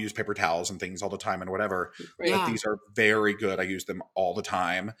like not use paper towels and things all the time and whatever. Yeah. But these are very good. I use them all the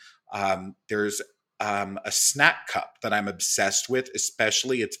time. There's a snack cup that I'm obsessed with.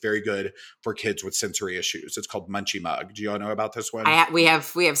 Especially, it's very good for kids with sensory issues. It's called Munchie Mug. Do you all know about this one? We have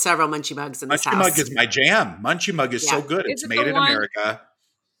several Munchie Mugs in this house. Munchie Mug is my jam. Munchie Mug is so good. It's made in America.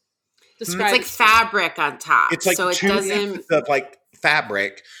 It's like fabric on top. It's like so it two doesn't pieces of like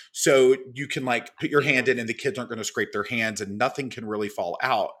fabric, so you can like put your hand in and the kids aren't going to scrape their hands and nothing can really fall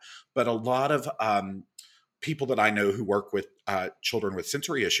out. But a lot of people that I know who work with children with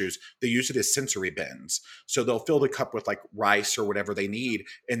sensory issues, they use it as sensory bins. So they'll fill the cup with like rice or whatever they need,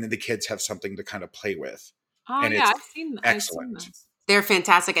 and then the kids have something to kind of play with. Oh and yeah, it's I've seen excellent. those. They're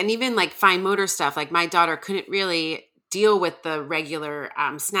fantastic. And even like fine motor stuff, like my daughter couldn't really deal with the regular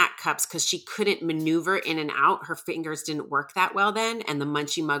snack cups because she couldn't maneuver in and out. Her fingers didn't work that well then. And the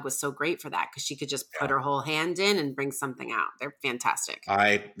Munchie mug was so great for that because she could just put her whole hand in and bring something out. They're fantastic.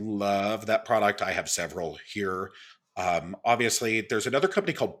 I love that product. I have several here. Obviously, there's another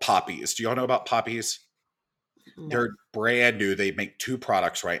company called Poppies. Do y'all know about Poppies? No. They're brand new. They make 2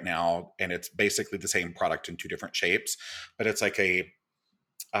 products right now, and it's basically the same product in 2 different shapes. But it's like a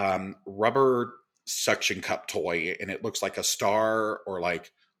rubber suction cup toy, and it looks like a star or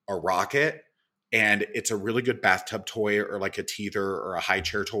like a rocket. And it's a really good bathtub toy or like a teether or a high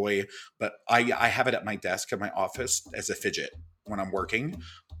chair toy. But I have it at my desk in my office as a fidget when I'm working.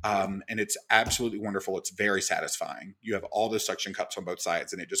 And it's absolutely wonderful. It's very satisfying. You have all the suction cups on both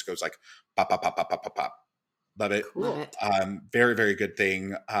sides, and it just goes like pop, pop, pop, pop, pop, pop, pop. Love it. Cool. Very, very good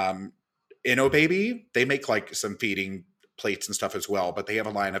thing. InnoBaby, they make like some feeding plates and stuff as well, but they have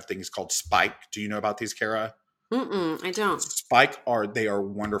a line of things called Spike. Do you know about these, Kara? I don't. Spike they are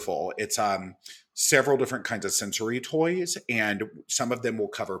wonderful. It's several different kinds of sensory toys, and some of them will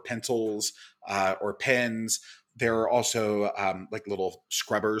cover pencils or pens. There are also like little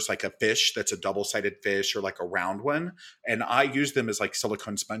scrubbers, like a fish that's a double-sided fish or like a round one. And I use them as like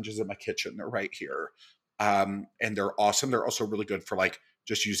silicone sponges in my kitchen. They're right here. And they're awesome. They're also really good for like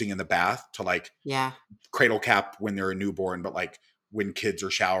just using in the bath to like cradle cap when they're a newborn, but like when kids are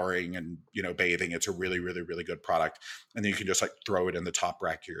showering and, you know, bathing, it's a really, really, really good product. And then you can just like throw it in the top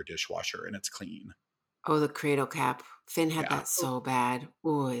rack of your dishwasher and it's clean. Oh, the cradle cap. Finn had that so bad.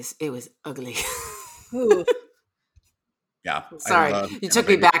 Ooh, it was ugly. Yeah. Sorry. You took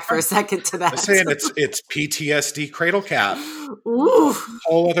me back for a second to that. I'm saying it's PTSD cradle cap. Ooh.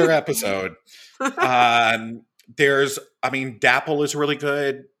 Whole other episode. Dapple is really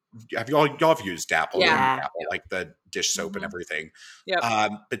good. Y'all have used Dapple, like the dish soap and everything. Yeah.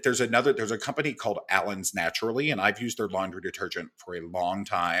 But there's a company called Allen's Naturally, and I've used their laundry detergent for a long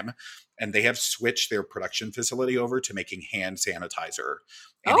time. And they have switched their production facility over to making hand sanitizer.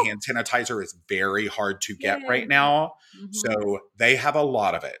 And hand sanitizer is very hard to get right now. Mm-hmm. So they have a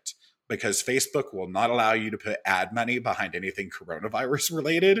lot of it because Facebook will not allow you to put ad money behind anything coronavirus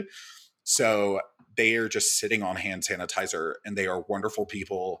related. So they are just sitting on hand sanitizer, and they are wonderful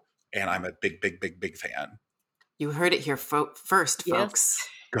people. And I'm a big, big, big, big fan. You heard it here first, folks.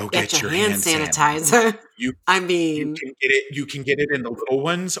 Go get your hand sanitizer. You can get it in the little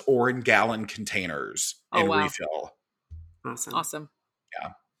ones or in gallon containers and refill. Awesome.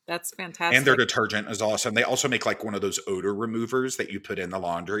 Yeah. That's fantastic. And their detergent is awesome. They also make like one of those odor removers that you put in the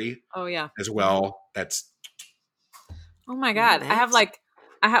laundry. Oh yeah. As well. That's. Oh my God. I have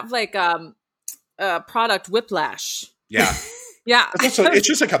like product whiplash. Yeah. Yeah. It's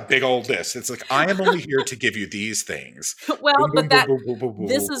just like a big old list. It's like, I am only here to give you these things. Well, but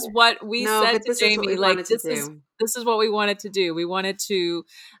this is what we said to Jamie. Like, this is what we wanted to do. We wanted to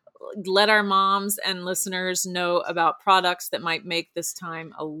let our moms and listeners know about products that might make this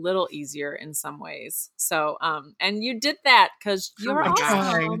time a little easier in some ways. So, and you did that because you're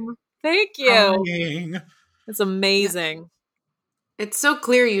awesome. Thank you. It's amazing. It's so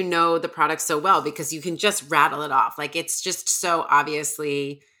clear you know the product so well because you can just rattle it off. Like, it's just so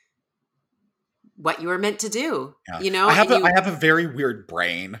obviously what you were meant to do. Yeah. You know, I have a very weird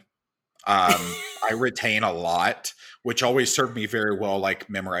brain. I retain a lot, which always served me very well,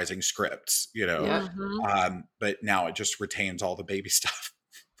 like memorizing scripts, you know. Yeah. Mm-hmm. But now it just retains all the baby stuff.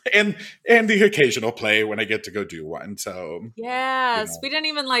 And the occasional play when I get to go do one. So yes, we didn't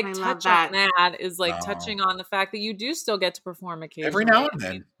even touch on that. Is touching on the fact that you do still get to perform occasionally every now and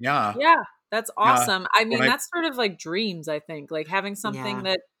then. Yeah, that's awesome. I mean, that's sort of like dreams. I think like having something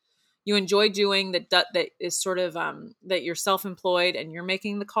that you enjoy doing that is sort of that you're self-employed and you're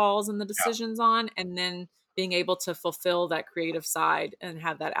making the calls and the decisions on, and then being able to fulfill that creative side and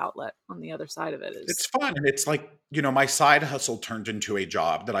have that outlet on the other side of it it's fun. And it's like, you know, my side hustle turned into a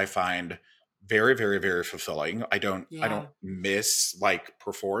job that I find very, very, very fulfilling. I don't miss like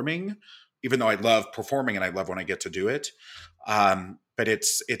performing, even though I love performing and I love when I get to do it. But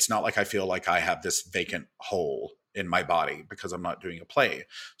it's not like I feel like I have this vacant hole in my body because I'm not doing a play.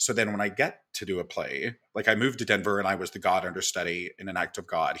 So then when I get to do a play, like I moved to Denver and I was the God understudy in An Act of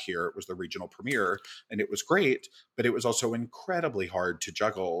God here. It was the regional premiere and it was great, but it was also incredibly hard to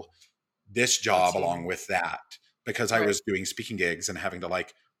juggle this job along with that because I was doing speaking gigs and having to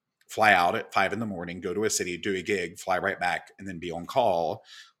like fly out at 5 a.m, go to a city, do a gig, fly right back and then be on call.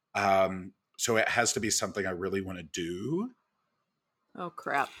 So it has to be something I really want to do. Oh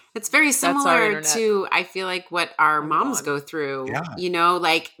crap. It's very similar to, I feel like, what our moms go through. Yeah. You know,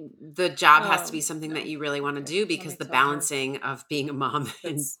 like the job has to be something that you really want to do because the balancing of being a mom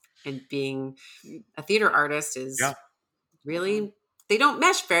and being a theater artist is really, they don't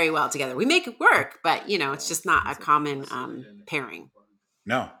mesh very well together. We make it work, but it's just not a common pairing.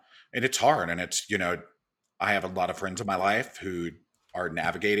 No, and it's hard. And it's, I have a lot of friends in my life who are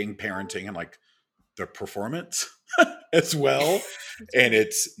navigating parenting and like the performance as well. And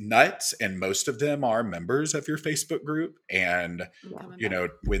it's nuts. And most of them are members of your Facebook group. And,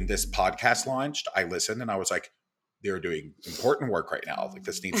 when this podcast launched, I listened and I was like, they're doing important work right now. Like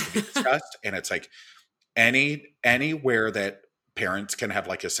this needs to be discussed. And it's like anywhere that parents can have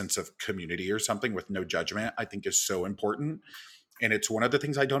like a sense of community or something with no judgment, I think is so important. And it's one of the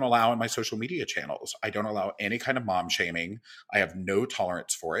things I don't allow in my social media channels. I don't allow any kind of mom shaming. I have no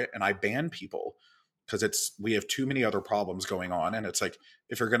tolerance for it. And I ban people because we have too many other problems going on. And it's like,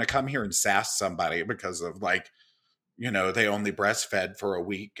 if you're going to come here and sass somebody because of like, they only breastfed for a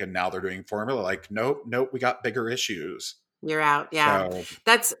week and now they're doing formula, like, nope, we got bigger issues. You're out. Yeah.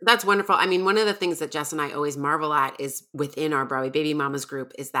 So, that's wonderful. I mean, one of the things that Jess and I always marvel at is within our Broadway Baby Mamas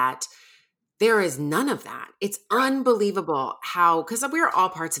group is that there is none of that. It's unbelievable how, because we're all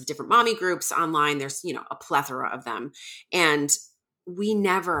parts of different mommy groups online. There's, a plethora of them. And we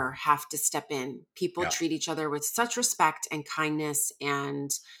never have to step in. People treat each other with such respect and kindness.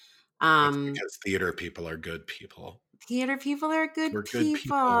 And because theater people are good people. Theater people are good We're people. Good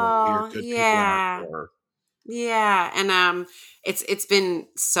people. We're good people. Yeah. And it's been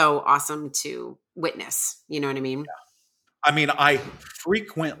so awesome to witness. You know what I mean? Yeah. I mean, I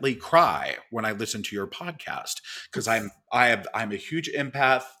frequently cry when I listen to your podcast because I'm a huge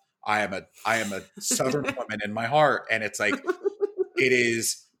empath. I am a Southern woman in my heart, and it's like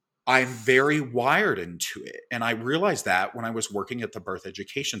I'm very wired into it. And I realized that when I was working at the Birth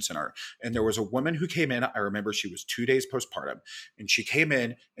Education Center, and there was a woman who came in. I remember she was 2 days postpartum, and she came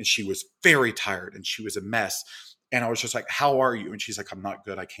in and she was very tired and she was a mess. And I was just like, how are you? And she's like, I'm not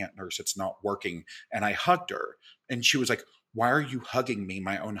good. I can't nurse. It's not working. And I hugged her. And she was like, why are you hugging me?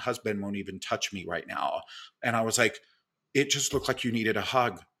 My own husband won't even touch me right now. And I was like, it just looked like you needed a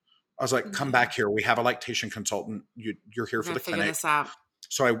hug. I was like, come back here. We have a lactation consultant. You're here for the clinic. Figure this out.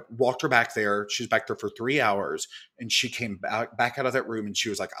 So I walked her back there. She's back there for 3 hours. And she came back out of that room and she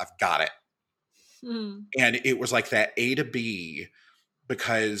was like, I've got it. And it was like that A to B,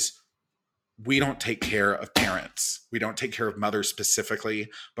 because we don't take care of parents. We don't take care of mothers specifically,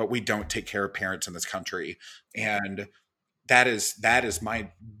 but we don't take care of parents in this country. And that is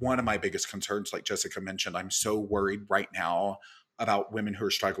one of my biggest concerns. Like Jessica mentioned, I'm so worried right now about women who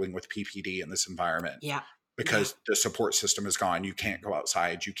are struggling with PPD in this environment. Yeah. Because the support system is gone. You can't go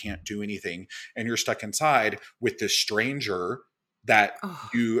outside. You can't do anything. And you're stuck inside with this stranger that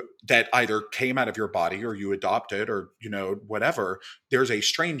that either came out of your body or you adopted or, whatever. There's a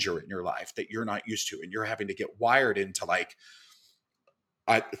stranger in your life that you're not used to. And you're having to get wired into like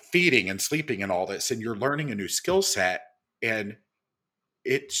feeding and sleeping and all this. And you're learning a new skill set. And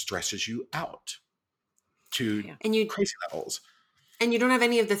it stresses you out to crazy levels. And you don't have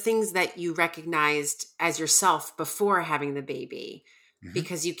any of the things that you recognized as yourself before having the baby,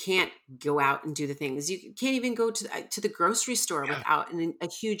 because you can't go out and do the things. You can't even go to the grocery store without a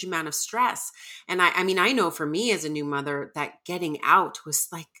huge amount of stress. And I mean, I know for me as a new mother that getting out was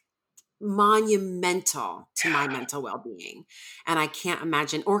like monumental to my mental well-being. And I can't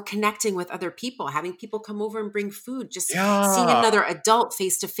imagine, or connecting with other people, having people come over and bring food, just seeing another adult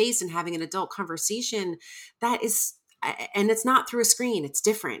face to face and having an adult conversation. That is, and it's not through a screen. It's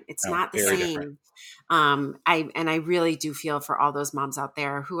different. It's not the same. I really do feel for all those moms out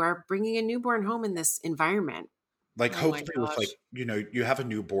there who are bringing a newborn home in this environment. Like hopefully with like, you have a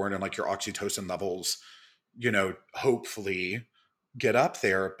newborn and like your oxytocin levels, hopefully get up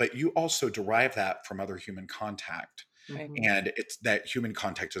there, but you also derive that from other human contact. And it's that human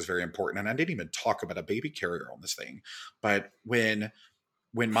contact is very important. And I didn't even talk about a baby carrier on this thing, but when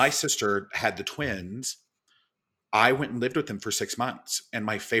my sister had the twins, I went and lived with them for 6 months. And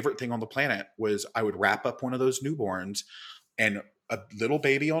my favorite thing on the planet was I would wrap up one of those newborns, and a little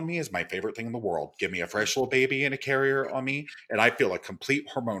baby on me is my favorite thing in the world. Give me a fresh little baby in a carrier on me, and I feel a complete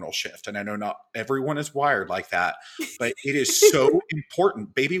hormonal shift. And I know not everyone is wired like that, but it is so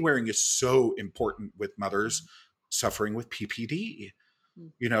important. Baby wearing is so important with mothers suffering with PPD.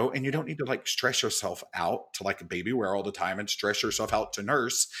 And you don't need to like stress yourself out to like a baby wear all the time and stress yourself out to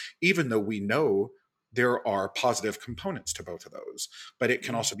nurse, even though we know there are positive components to both of those, but it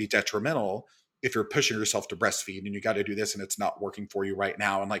can also be detrimental if you're pushing yourself to breastfeed and you got to do this and it's not working for you right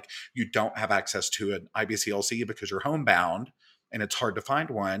now. And like, you don't have access to an IBCLC because you're homebound and it's hard to find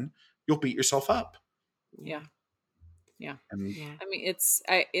one, you'll beat yourself up. Yeah. I mean, it's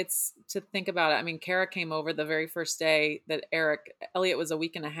to think about it. I mean, Kara came over the very first day that Elliot was a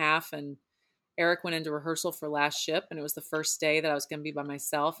week and a half, and Eric went into rehearsal for Last Ship, and it was the first day that I was going to be by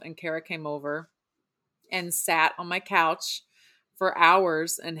myself. And Kara came over and sat on my couch for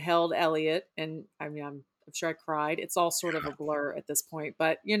hours and held Elliot. And I mean, I'm sure I cried. It's all sort of a blur at this point,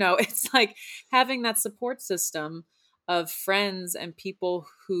 but you know, it's like having that support system of friends and people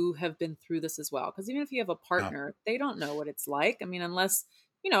who have been through this as well. Because even if you have a partner, they don't know what it's like. I mean, unless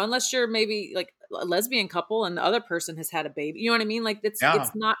you're maybe like a lesbian couple and the other person has had a baby, you know what I mean? Like it's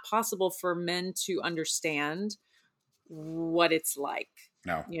not possible for men to understand what it's like.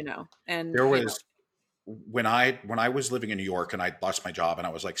 No, you know, and there was, when I was living in New York and I lost my job and I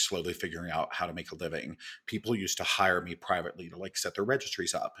was like slowly figuring out how to make a living, people used to hire me privately to like set their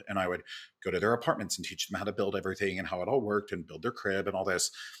registries up. And I would go to their apartments and teach them how to build everything and how it all worked and build their crib and all this.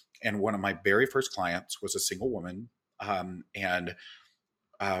 And one of my very first clients was a single woman. One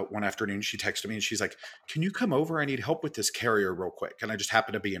afternoon she texted me and she's like, "Can you come over? I need help with this carrier real quick." And I just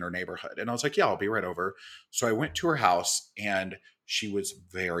happened to be in her neighborhood. And I was like, "Yeah, I'll be right over." So I went to her house and she was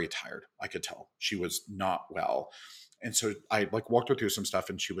very tired. I could tell she was not well. And so I like walked her through some stuff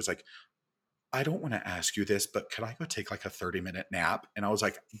and she was like, "I don't want to ask you this, but could I go take like a 30-minute nap?" And I was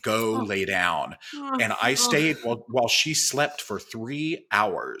like, "Go lay down." And I stayed while she slept for 3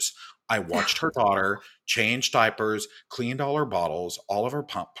 hours. I watched her daughter, changed diapers, cleaned all her bottles, all of her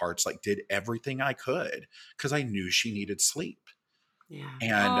pump parts, like did everything I could because I knew she needed sleep. Yeah.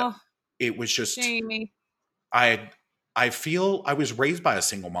 And it was just, Jamie. I feel I was raised by a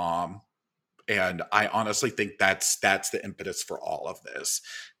single mom, and I honestly think that's the impetus for all of this.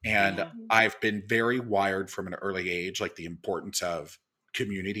 And I've been very wired from an early age, like the importance of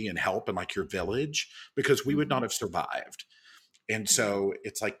community and help and like your village, because we would not have survived. And so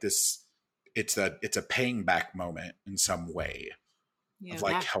it's like this, it's a paying back moment in some way of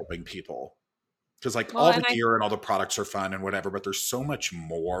like helping people. Because like all the gear and all the products are fun and whatever, but there's so much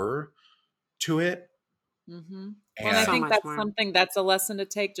more to it. Mm-hmm. And I think that's something that's a lesson to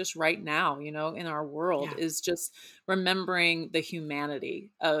take just right now, you know, in our world is just remembering the humanity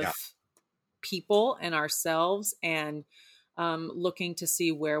of people and ourselves and looking to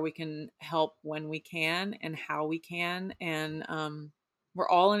see where we can help when we can and how we can. And we're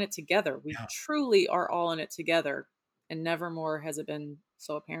all in it together. We truly are all in it together. And never more has it been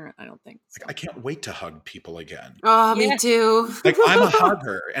so apparent, I don't think. So. I can't wait to hug people again. Oh, me too. Like I'm a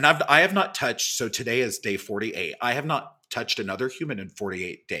hugger and I have not touched. So today is day 48. I have not touched another human in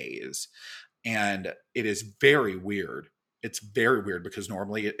 48 days. And it is very weird. It's very weird because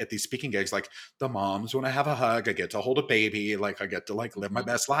normally at these speaking gigs, like the moms want to have a hug. I get to hold a baby. Like I get to like live my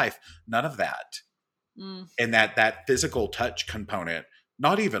best life. None of that. And that physical touch component,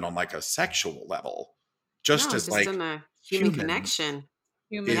 not even on like a sexual level, just as like in a human connection.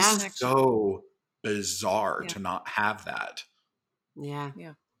 Is so bizarre to not have that. Yeah,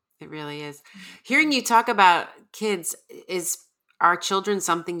 it really is. Hearing you talk about kids, are children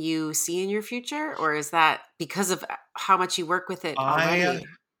something you see in your future, or is that because of how much you work with it already?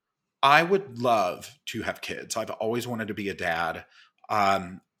 I would love to have kids. I've always wanted to be a dad.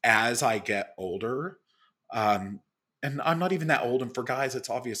 As I get older, and I'm not even that old, and for guys, it's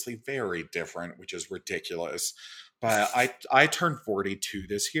obviously very different, which is ridiculous. But I turned 42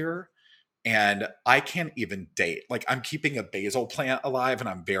 this year, and I can't even date. Like I'm keeping a basil plant alive, and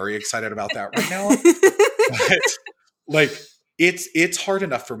I'm very excited about that right now. But, like it's hard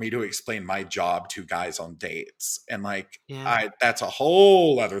enough for me to explain my job to guys on dates, and like that's a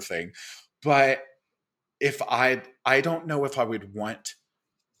whole other thing. But if I don't know if I would want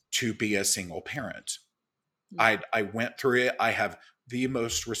to be a single parent. I went through it. I have the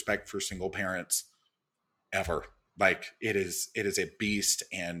most respect for single parents ever. Like it is a beast,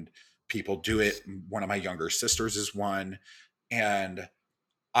 and people do it. One of my younger sisters is one, and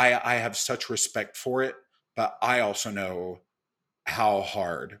I have such respect for it, but I also know how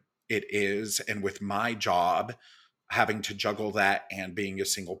hard it is. And with my job, having to juggle that and being a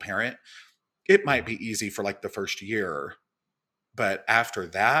single parent, it might be easy for like the first year, but after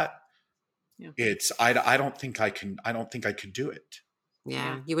that, it's, I don't think I could do it.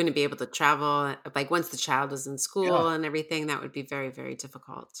 Yeah. You wouldn't be able to travel. Like once the child is in school and everything, that would be very, very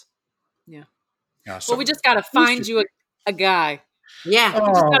difficult. Yeah. So well, we just got to find you a guy. Yeah.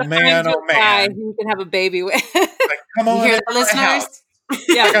 Oh man. Guy who you can have a baby with. Like, come on. You hear the listeners?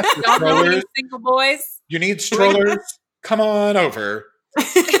 Yeah. Y'all know you single boys. You need strollers? Come on over.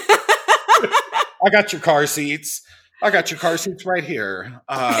 I got your car seats. Right here.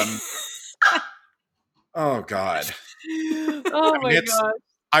 Oh God. Oh my God.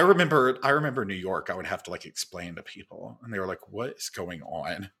 I remember New York. I would have to like explain to people, and they were like, "What is going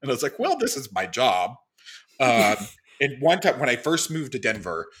on?" And I was like, "Well, this is my job." And one time when I first moved to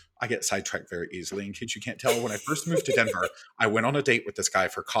Denver, I get sidetracked very easily in case you can't tell. When I first moved to Denver, I went on a date with this guy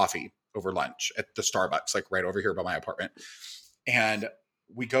for coffee over lunch at the Starbucks, like right over here by my apartment. And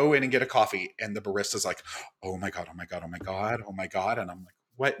we go in and get a coffee, and the barista's like, oh my God, oh my God, oh my God, oh my God. And I'm like,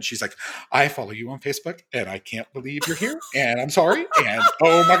 what? And she's like, I follow you on Facebook, and I can't believe you're here. And I'm sorry. And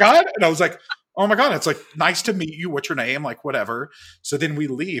oh my God. And I was like, oh my God, it's like, nice to meet you. What's your name? Like, whatever. So then we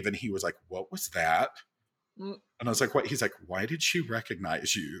leave, and he was like, what was that? And I was like, what? He's like, why did she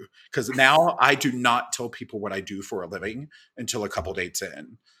recognize you? Because now I do not tell people what I do for a living until a couple dates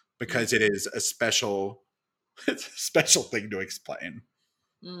in, because it is a special thing to explain.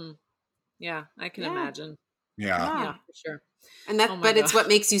 Yeah, I can imagine. Yeah, for sure. And but it's what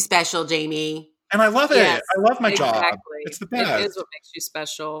makes you special, Jamie. And I love it. Yes, I love my job. exactly. It's the best. It is what makes you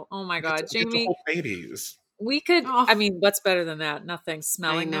special. Oh my God, It's to Jamie. hold babies. We could, I mean, what's better than that? Nothing.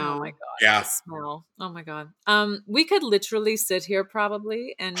 Smelling them. Oh my God. Yeah. The smell. Oh my God. We could literally sit here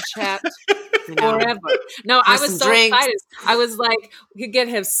probably and chat forever. No, I was so excited. I was like, we could get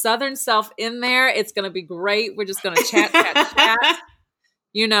his Southern self in there. It's going to be great. We're just going to chat.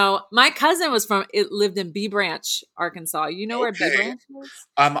 You know, my cousin lived in Bee Branch, Arkansas. You know where Bee Branch is?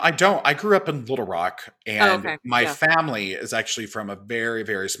 I don't. I grew up in Little Rock, and my family is actually from a very,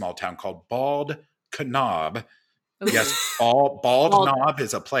 very small town called Bald Knob. Ooh. Yes, Bald Knob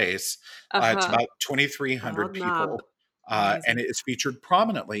is a place. It's about 2,300 people. And it is featured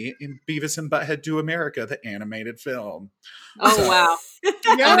prominently in Beavis and Butthead Do America, the animated film. Oh, wow.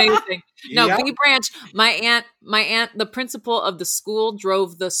 Amazing. No, Bee Branch, my aunt, the principal of the school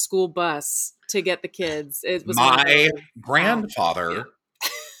drove the school bus to get the kids. It was my grandfather,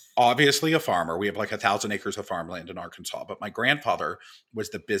 obviously a farmer. We have like 1,000 acres of farmland in Arkansas, but my grandfather was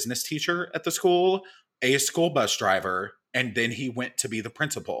the business teacher at the school, a school bus driver, and then he went to be the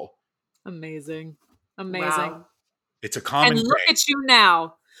principal. Amazing. Wow. It's a common And look thing. at you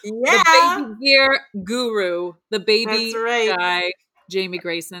now. Yeah. The baby gear guru, the baby guy, Jamie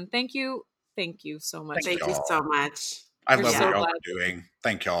Grayson. Thank you. Thank you so much. Thank you so much. I We're love so what y'all glad. are doing.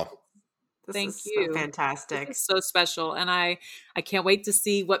 Thank y'all. Thank is you. So fantastic. This is so special. And I can't wait to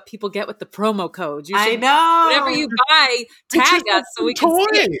see what people get with the promo code. You I should, know. Whatever you buy, tag us so we can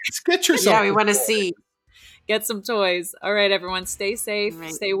see it. Get yourself. Yeah, we want to see. Get some toys. All right, everyone. Stay safe.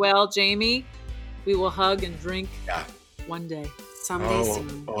 Right. Stay well. Jamie, we will hug and drink one day. Someday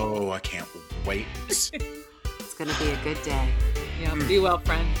soon. Oh, I can't wait. It's going to be a good day. Yeah, be well,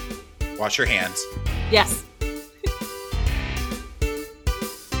 friend. Wash your hands. Yes.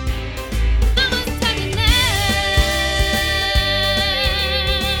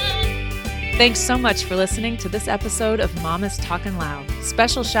 Thanks so much for listening to this episode of Mama's Talkin' Loud.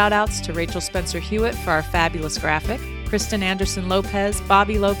 Special shout outs to Rachel Spencer Hewitt for our fabulous graphic, Kristen Anderson Lopez,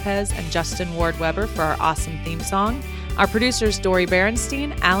 Bobby Lopez, and Justin Ward Weber for our awesome theme song, our producers Dori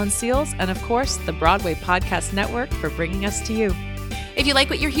Berenstein, Alan Seals, and of course, the Broadway Podcast Network for bringing us to you. If you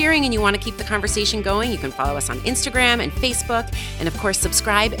like what you're hearing and you want to keep the conversation going, you can follow us on Instagram and Facebook. And of course,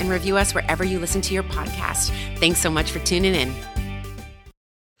 subscribe and review us wherever you listen to your podcast. Thanks so much for tuning in.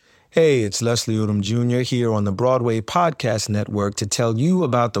 Hey, it's Leslie Odom Jr. here on the Broadway Podcast Network to tell you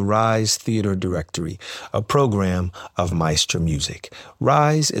about the Rise Theater Directory, a program of Maestro Music.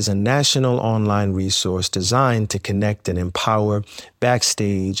 Rise is a national online resource designed to connect and empower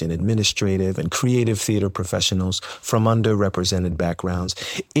backstage and administrative and creative theater professionals from underrepresented backgrounds.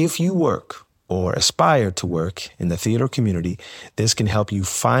 If you work or aspire to work in the theater community, this can help you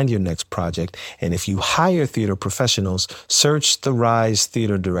find your next project. And if you hire theater professionals, search the Rise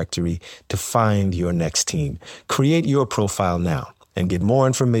Theater Directory to find your next team. Create your profile now and get more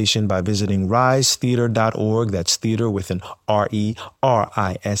information by visiting risetheater.org. That's theater with an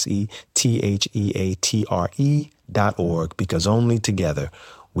RERISETHEATRE.org, because only together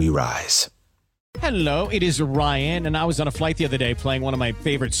we rise. Hello, it is Ryan, and I was on a flight the other day playing one of my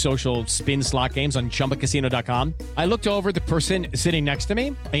favorite social spin slot games on ChumbaCasino.com. I looked over at the person sitting next to me,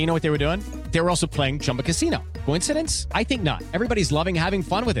 and you know what they were doing? They were also playing Chumba Casino. Coincidence? I think not. Everybody's loving having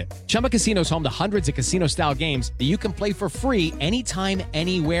fun with it. Chumba Casino is home to hundreds of casino-style games that you can play for free anytime,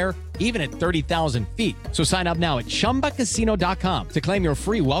 anywhere, even at 30,000 feet. So sign up now at ChumbaCasino.com to claim your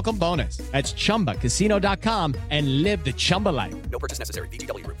free welcome bonus. That's ChumbaCasino.com and live the Chumba life. No purchase necessary.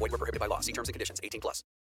 VGW Group. Void where prohibited by law. See terms and conditions. 18+.